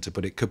data centre,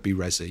 but it could be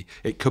resi.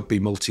 It could be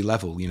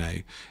multi-level.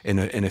 In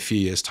a few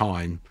years'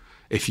 time,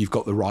 if you've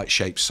got the right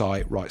shape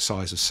site, right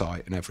size of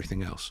site, and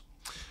everything else.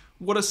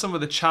 What are some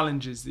of the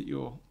challenges that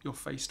you're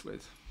faced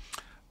with?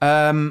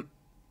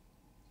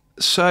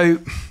 So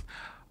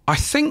I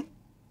think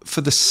for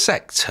the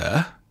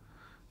sector,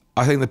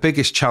 I think the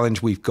biggest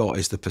challenge we've got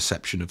is the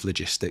perception of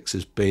logistics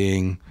as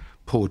being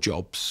poor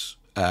jobs,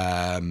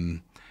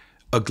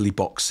 ugly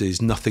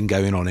boxes, nothing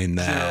going on in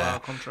there. 0-hour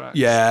contracts.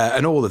 Yeah,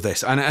 and all of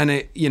this. And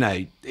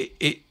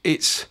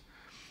it's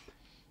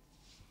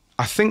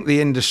I think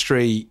the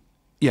industry,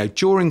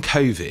 during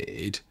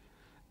COVID,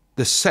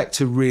 the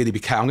sector really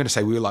became, I'm going to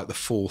say we were like the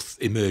 4th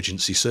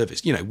emergency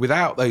service.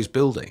 Without those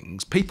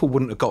buildings, people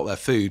wouldn't have got their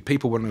food.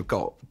 People wouldn't have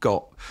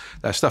got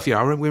their stuff. We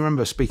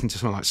remember speaking to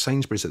someone like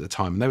Sainsbury's at the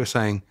time, and they were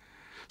saying,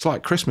 it's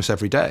like Christmas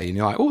every day. And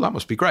you're like, oh, that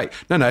must be great.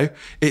 No,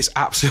 it's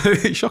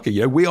absolutely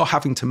shocking. We are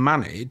having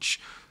to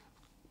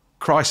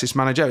crisis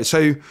manage out.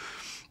 So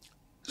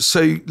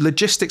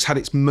logistics had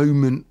its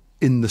moment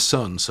in the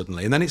sun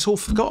suddenly, and then it's all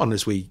forgotten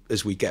as we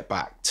get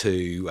back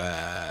to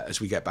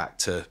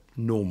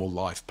normal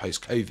life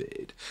post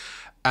COVID.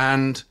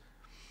 And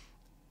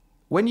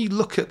when you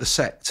look at the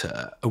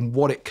sector and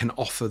what it can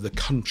offer the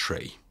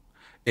country,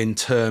 in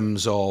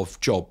terms of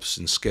jobs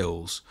and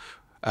skills.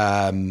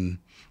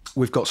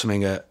 We've got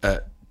something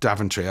at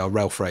Daventry, our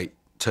rail freight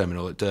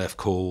terminal at Durf,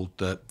 called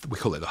we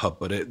call it the Hub,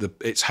 but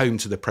it's home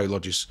to the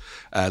Prologis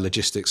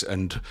logistics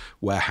and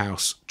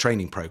warehouse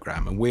training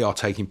program, and we are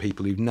taking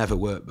people who've never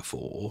worked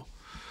before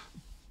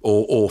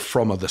or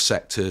from other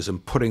sectors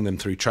and putting them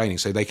through training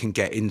so they can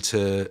get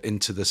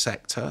into the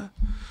sector.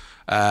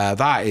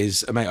 That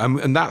is amazing,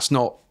 and that's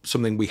not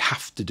something we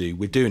have to do.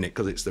 We're doing it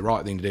because it's the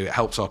right thing to do. It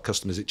helps our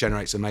customers. It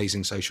generates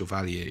amazing social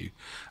value,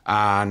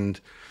 and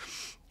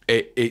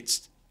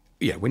it's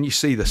when you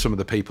see some of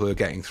the people who are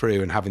getting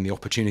through and having the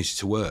opportunity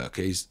to work,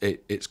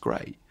 it's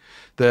great.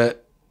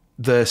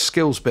 The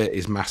skills bit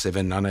is massive,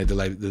 and I know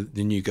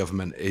the new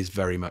government is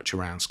very much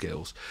around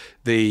skills.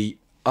 The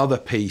other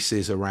piece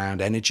is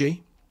around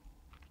energy.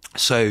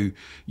 So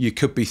you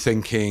could be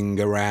thinking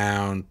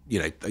around,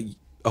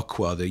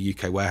 UCWA, the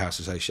UK Warehouse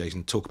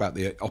Association, talk about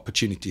the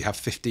opportunity to have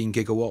 15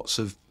 gigawatts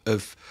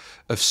of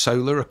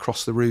solar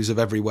across the roofs of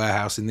every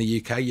warehouse in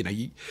the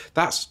UK.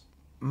 That's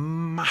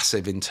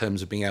massive in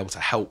terms of being able to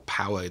help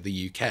power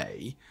the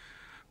UK.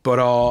 But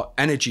our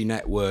energy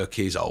network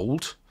is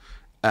old.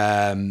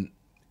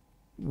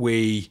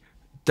 We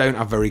don't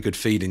have very good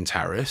feed-in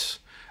tariffs,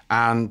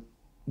 and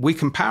we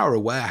can power a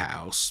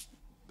warehouse,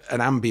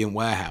 an ambient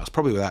warehouse,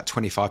 probably without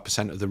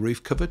 25% of the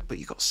roof covered, but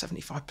you've got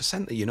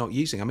 75% that you're not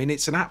using. I mean,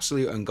 it's an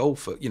absolute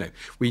ungolfer.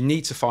 We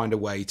need to find a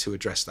way to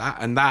address that,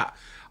 and that,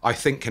 I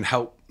think, can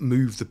help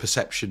move the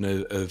perception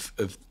of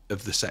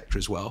the sector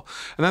as well.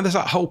 And then there's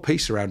that whole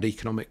piece around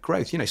economic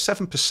growth.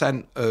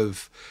 7%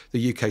 of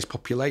the UK's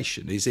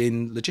population is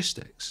in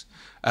logistics.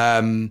 I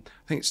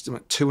think it's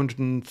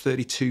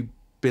 232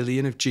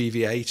 billion of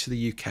GVA to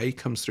the UK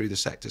comes through the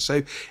sector. So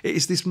it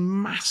is this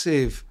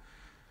massive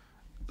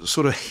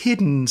sort of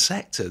hidden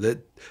sector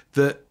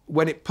that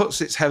when it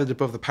puts its head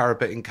above the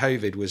parapet in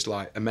COVID was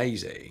like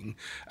amazing,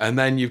 and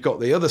then you've got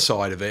the other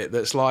side of it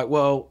that's like,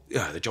 well,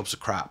 the jobs are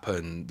crap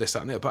and this,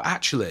 that, and the other. But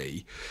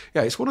actually,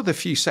 it's one of the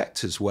few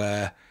sectors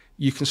where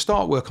you can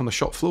start work on the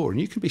shop floor and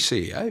you can be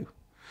CEO.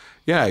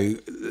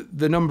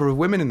 The number of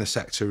women in the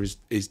sector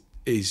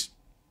is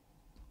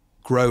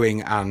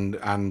growing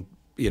and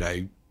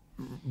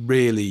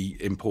really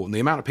important.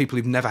 The amount of people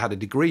who've never had a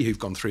degree who've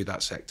gone through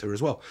that sector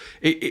as well.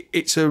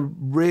 It's a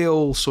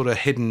real sort of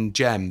hidden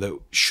gem that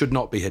should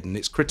not be hidden.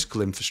 It's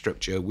critical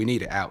infrastructure. We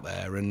need it out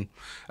there.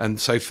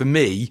 And so for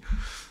me,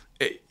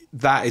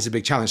 that is a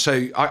big challenge.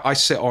 So I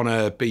sit on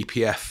a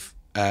BPF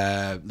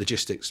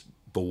logistics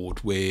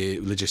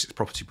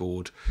property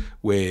board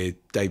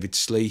with David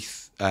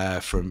Sleeth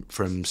from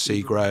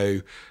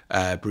SEGRO,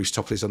 Bruce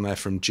Topley's on there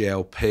from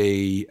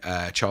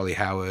GLP, Charlie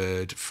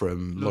Howard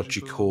from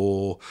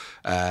Logicor,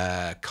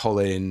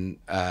 Colin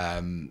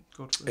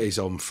is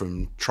on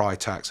from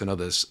Tritax and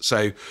others.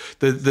 So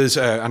there's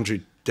Andrew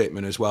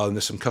Dickman as well, and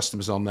there's some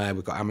customers on there.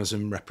 We've got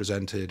Amazon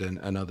represented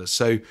and others.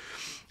 So,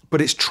 but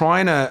it's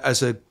trying to,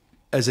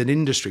 as an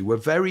industry, we're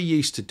very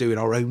used to doing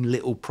our own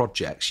little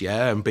projects,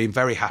 and being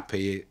very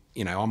happy.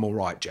 I'm all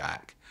right,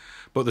 Jack.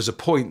 But there's a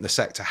point the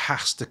sector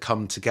has to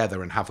come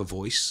together and have a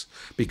voice,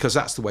 because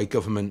that's the way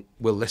government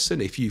will listen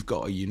if you've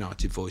got a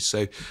united voice.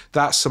 So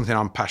that's something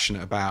I'm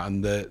passionate about,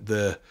 and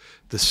there's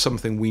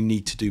something we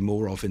need to do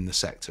more of in the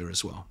sector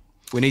as well.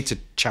 We need to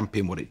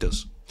champion what it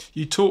does.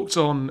 You talked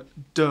on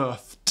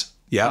Durft,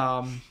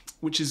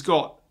 which has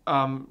got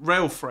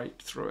rail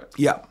freight through it.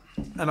 Yeah.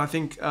 And I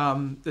think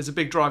there's a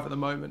big drive at the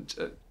moment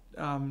at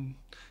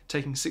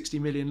taking 60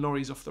 million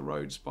lorries off the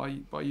roads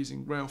by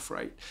using rail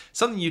freight.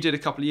 Something you did a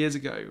couple of years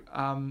ago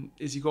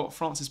is you got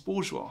Francis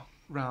Bourgeois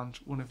round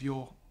one of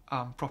your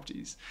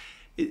properties.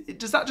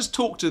 Does that just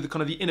talk to the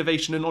kind of the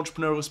innovation and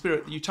entrepreneurial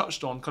spirit that you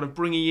touched on, kind of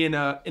bringing in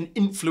an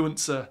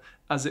influencer,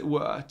 as it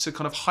were, to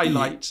kind of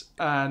highlight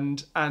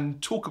and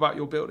talk about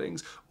your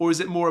buildings? Or is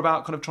it more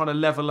about kind of trying to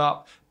level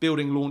up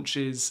building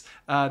launches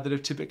that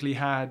have typically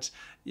had,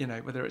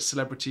 whether it's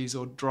celebrities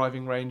or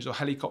driving range or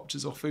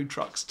helicopters or food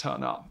trucks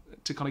turn up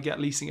to kind of get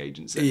leasing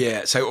agents in?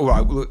 Yeah, so all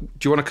right, do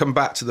you want to come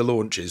back to the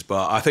launches?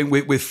 But I think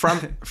with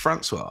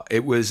Francois,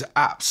 it was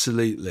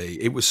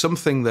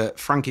something that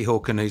Frankie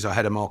Hawken, who's our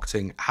head of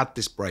marketing, had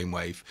this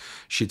brainwave.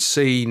 She'd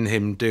seen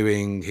him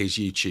doing his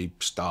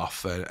YouTube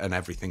stuff and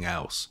everything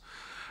else.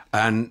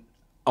 And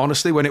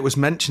honestly, when it was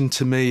mentioned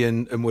to me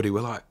and Woody,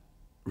 we're like,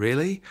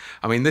 really?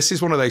 I mean, this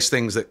is one of those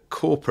things that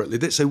corporately,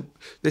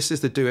 this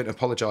is the do it and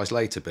apologise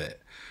later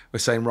bit. We're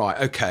saying, right,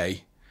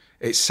 okay,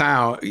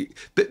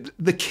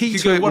 the key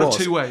to it was... one of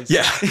two ways.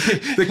 Yeah.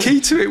 The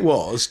key to it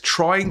was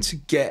trying to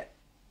get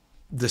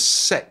the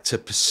sector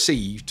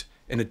perceived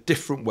in a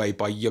different way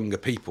by younger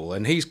people.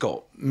 And he's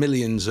got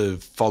millions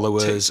of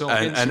followers TikTok,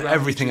 and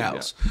everything YouTube,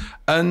 else.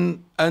 Yeah.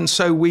 And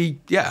so we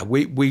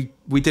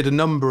did a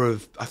number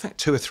of, I think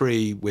 2 or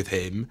 3 with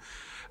him.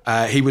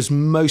 He was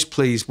most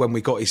pleased when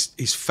we got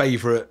his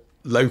favourite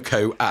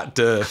loco at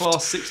Durft.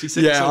 Class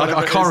 66. Yeah,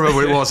 I can't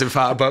remember what it was, in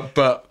fact,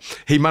 but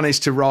he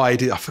managed to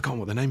ride, I forgot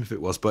what the name of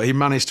it was, but he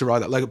managed to ride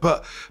that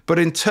loco. But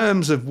in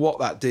terms of what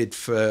that did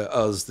for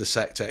us, the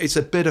sector, it's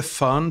a bit of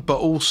fun, but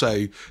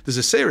also there's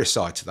a serious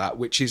side to that,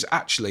 which is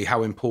actually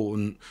how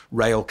important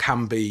rail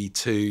can be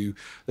to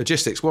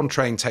logistics. One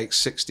train takes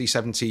 60,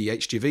 70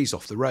 HGVs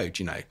off the road,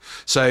 you know.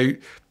 So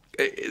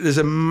there's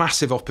a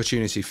massive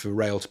opportunity for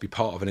rail to be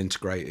part of an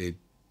integrated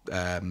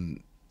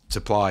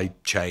supply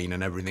chain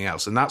and everything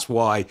else, and that's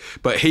why.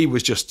 But he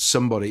was just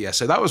somebody, yeah.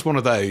 So that was one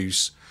of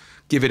those,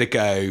 give it a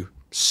go,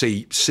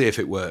 see if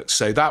it works.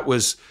 So that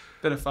was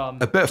a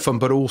bit of fun,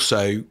 but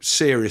also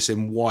serious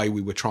in why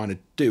we were trying to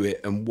do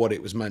it and what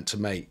it was meant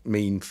to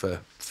mean for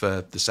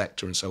the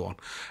sector and so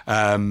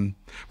on.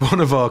 One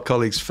of our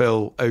colleagues,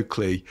 Phil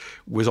Oakley,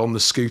 was on the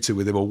scooter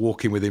with him or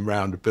walking with him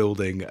around a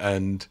building,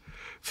 and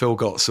Phil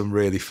got some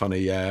really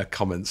funny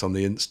comments on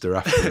the Insta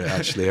after it,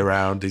 actually,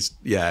 around his.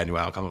 Yeah,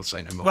 anyway, I can't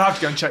say no more. We'll have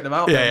to go and check them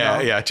out.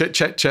 Yeah.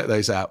 Check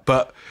those out.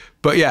 But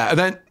yeah, and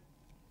then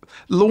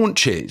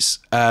launches.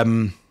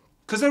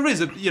 Because there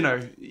is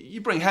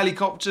you bring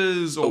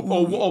helicopters,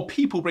 or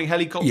people bring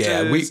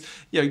helicopters.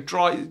 Yeah,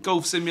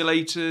 golf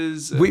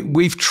simulators.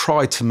 We've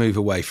tried to move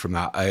away from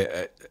that,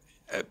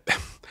 and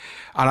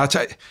I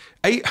tell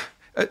you,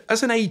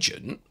 as an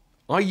agent,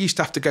 I used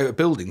to have to go to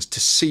buildings to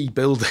see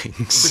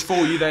buildings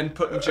before you then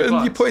put them to your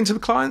clients. You put into the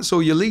clients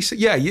or your lease.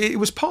 Yeah, it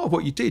was part of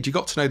what you did. You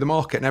got to know the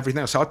market and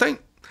everything else. So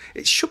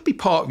it should be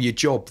part of your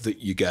job that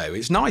you go.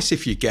 It's nice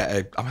if you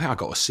get I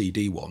got a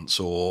CD once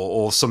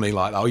or something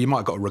like that. Or you might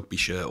have got a rugby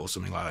shirt or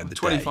something like that in the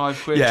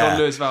 25 quid, yeah. John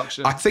Lewis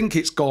voucher. I think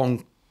it's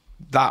gone,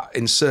 that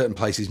in certain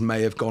places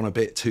may have gone a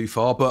bit too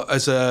far. But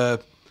as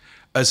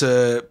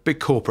a big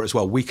corporate as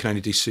well, we can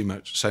only do so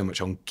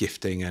much on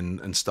gifting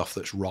and stuff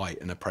that's right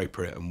and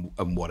appropriate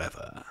and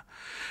whatever.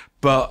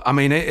 But I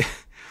mean,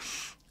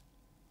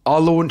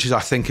 our launches, I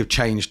think, have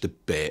changed a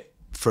bit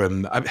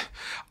from.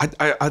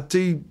 I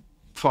do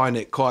find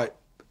it quite.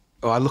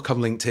 I look on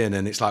LinkedIn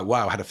and it's like,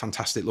 wow, I had a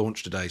fantastic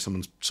launch today.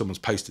 Someone's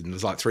posted and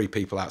there's like 3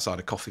 people outside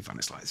a coffee van.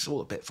 It's like, it's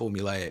all a bit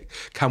formulaic.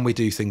 Can we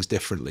do things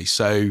differently?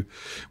 So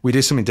we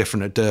did something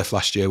different at Durft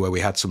last year where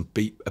we had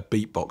a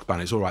beatbox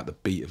band. It's all right, the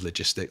beat of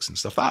logistics and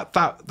stuff.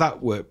 That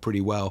worked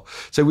pretty well.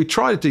 So we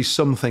try to do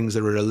some things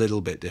that are a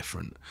little bit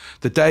different.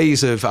 The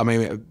days of,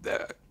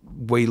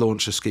 we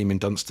launched a scheme in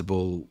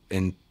Dunstable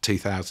in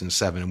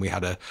 2007, and we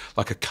had a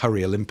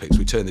curry Olympics.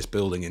 We turned this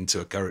building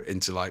into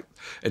like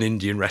an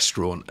Indian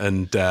restaurant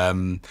and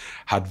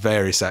had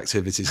various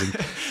activities. And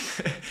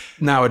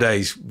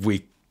nowadays,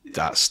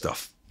 that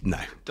stuff, no,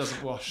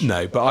 doesn't wash.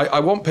 No, but I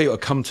want people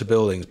to come to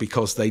buildings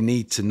because they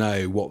need to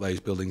know what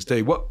those buildings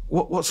do.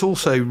 What's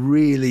also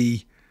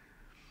really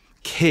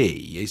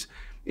key is,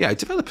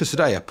 developers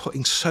today are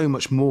putting so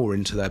much more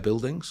into their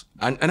buildings,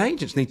 and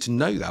agents need to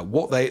know that,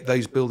 what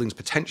those buildings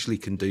potentially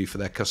can do for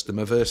their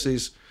customer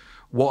versus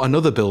what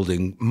another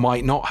building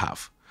might not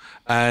have.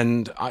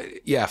 And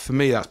for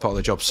me, that's part of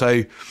the job.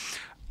 So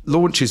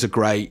launches are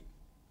great,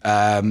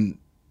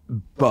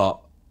 but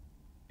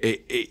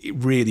it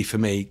really, for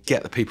me,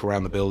 get the people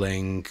around the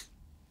building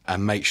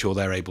and make sure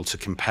they're able to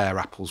compare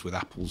apples with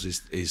apples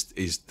is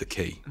the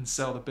key. And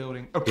sell the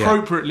building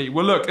appropriately. Yeah.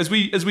 Well, look, as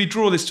we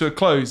draw this to a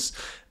close,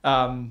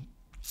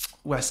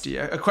 Westy,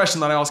 a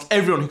question that I ask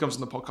everyone who comes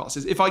on the podcast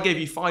is, if I gave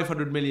you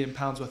 £500 million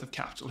worth of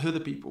capital, who are the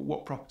people,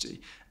 what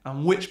property,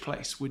 and which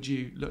place would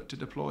you look to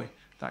deploy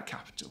that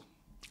capital?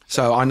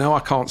 So I know I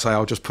can't say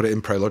I'll just put it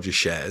in Prologis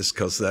shares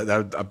because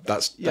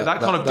that's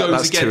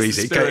too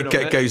easy.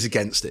 It goes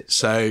against it.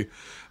 So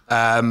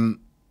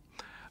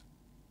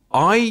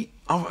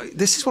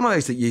this is one of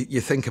those that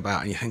you think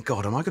about and you think,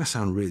 God, am I going to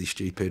sound really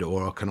stupid,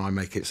 or can I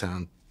make it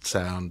sound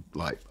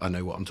like I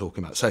know what I'm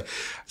talking about? So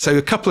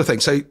a couple of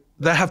things. So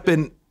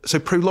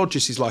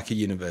Prologis is like a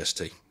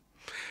university.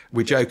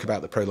 We joke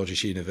about the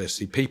Prologis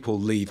University. People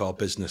leave our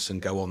business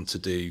and go on to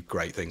do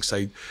great things.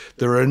 So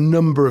there are a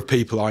number of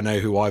people I know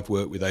who I've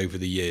worked with over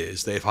the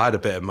years that if I had a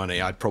bit of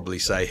money, I'd probably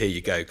say, here you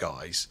go,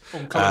 guys.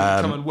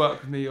 Come and work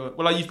with me. You've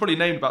probably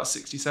named about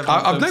 67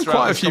 I've known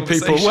quite a few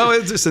people. Well,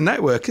 it's a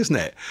network, isn't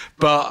it?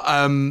 But,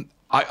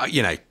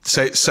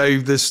 so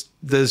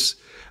there's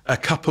a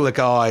couple of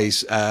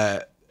guys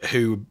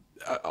who...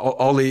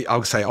 Ollie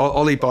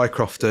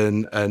Bycroft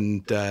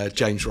and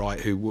James Wright,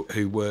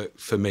 who worked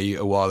for me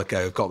a while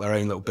ago, have got their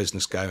own little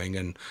business going,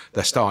 and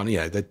they're starting.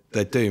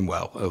 They're doing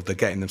well. Or they're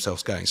getting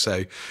themselves going.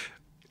 So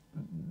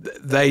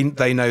they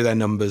know their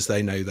numbers.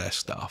 They know their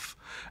stuff.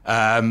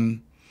 I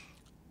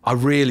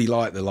really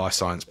like the life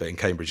science bit in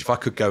Cambridge. If I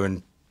could go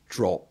and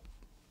drop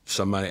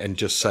some money and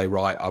just say,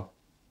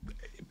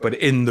 but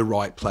in the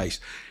right place.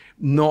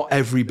 Not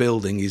every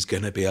building is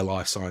going to be a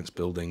life science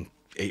building.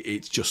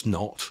 It's just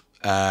not.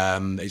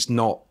 It's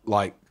not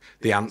like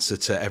the answer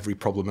to every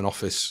problem an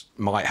office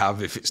might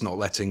have if it's not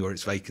letting or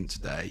it's vacant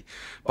today.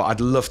 But I'd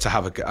love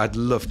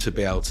to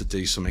be able to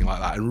do something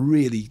like that, and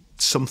really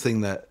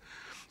something that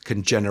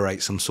can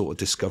generate some sort of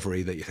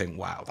discovery that you think,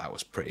 wow, that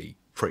was pretty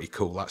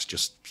cool. That's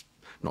just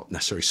not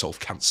necessarily solve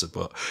cancer,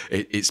 but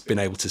it's been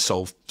able to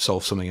solve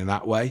something in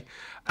that way.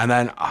 And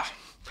then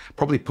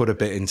probably put a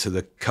bit into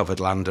the covered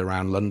land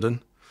around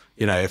London.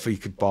 You know, if we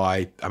could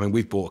buy, I mean,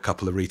 we've bought a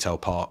couple of retail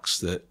parks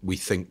that we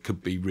think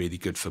could be really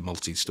good for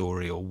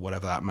multi-story or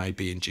whatever that may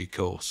be in due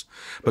course.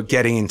 But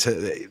getting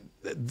into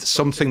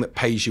something that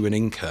pays you an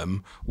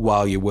income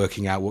while you're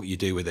working out what you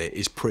do with it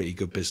is pretty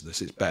good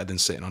business. It's better than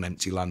sitting on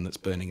empty land that's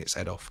burning its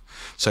head off.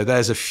 So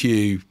there's a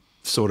few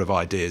sort of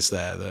ideas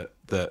there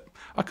that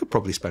I could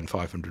probably spend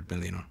 500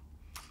 million on.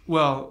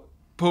 Well,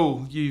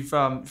 Paul, you've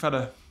had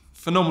a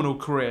phenomenal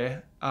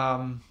career.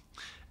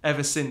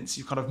 Ever since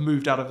you kind of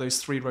moved out of those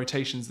 3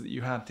 rotations that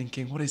you had,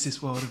 thinking, what is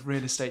this world of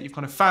real estate? You've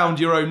kind of found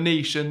your own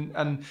niche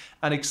and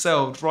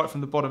excelled right from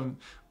the bottom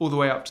all the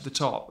way up to the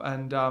top.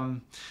 And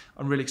I'm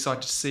really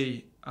excited to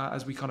see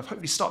as we kind of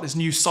hopefully start this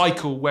new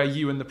cycle where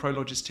you and the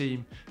Prologis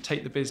team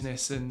take the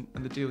business and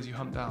the deals you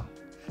hunt down.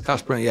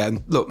 That's brilliant. Yeah,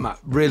 and look, Matt,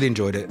 really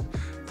enjoyed it.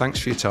 Thanks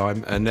for your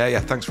time. And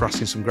thanks for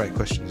asking some great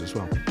questions as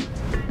well.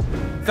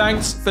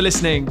 Thanks for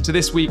listening to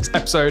this week's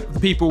episode of the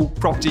People,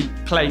 Property,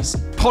 Place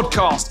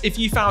podcast. If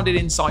you found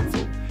it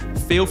insightful,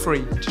 feel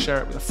free to share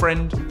it with a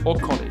friend or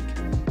colleague.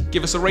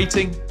 Give us a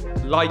rating,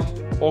 like,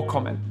 or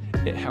comment.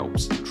 It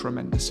helps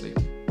tremendously.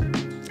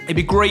 It'd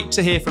be great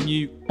to hear from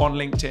you on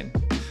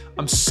LinkedIn.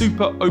 I'm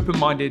super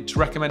open-minded to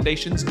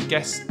recommendations of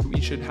guests that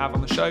we should have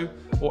on the show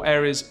or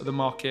areas of the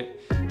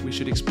market we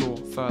should explore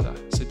further.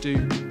 So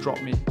do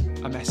drop me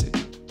a message.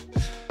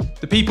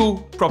 The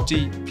People,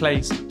 Property,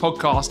 Place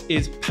podcast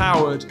is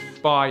powered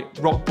by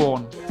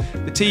Rockborn.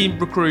 The team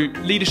recruit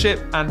leadership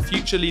and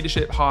future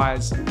leadership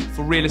hires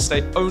for real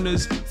estate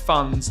owners,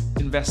 funds,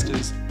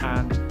 investors,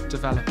 and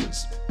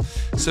developers.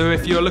 So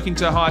if you're looking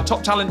to hire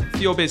top talent for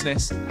your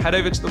business, head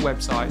over to the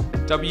website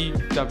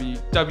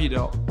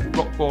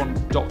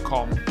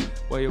www.rockborn.com,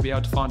 where you'll be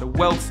able to find a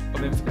wealth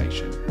of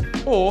information.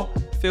 Or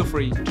feel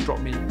free to drop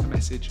me a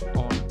message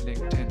on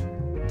LinkedIn.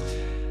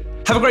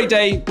 Have a great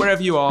day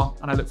wherever you are,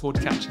 and I look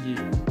forward to catching you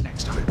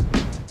next time.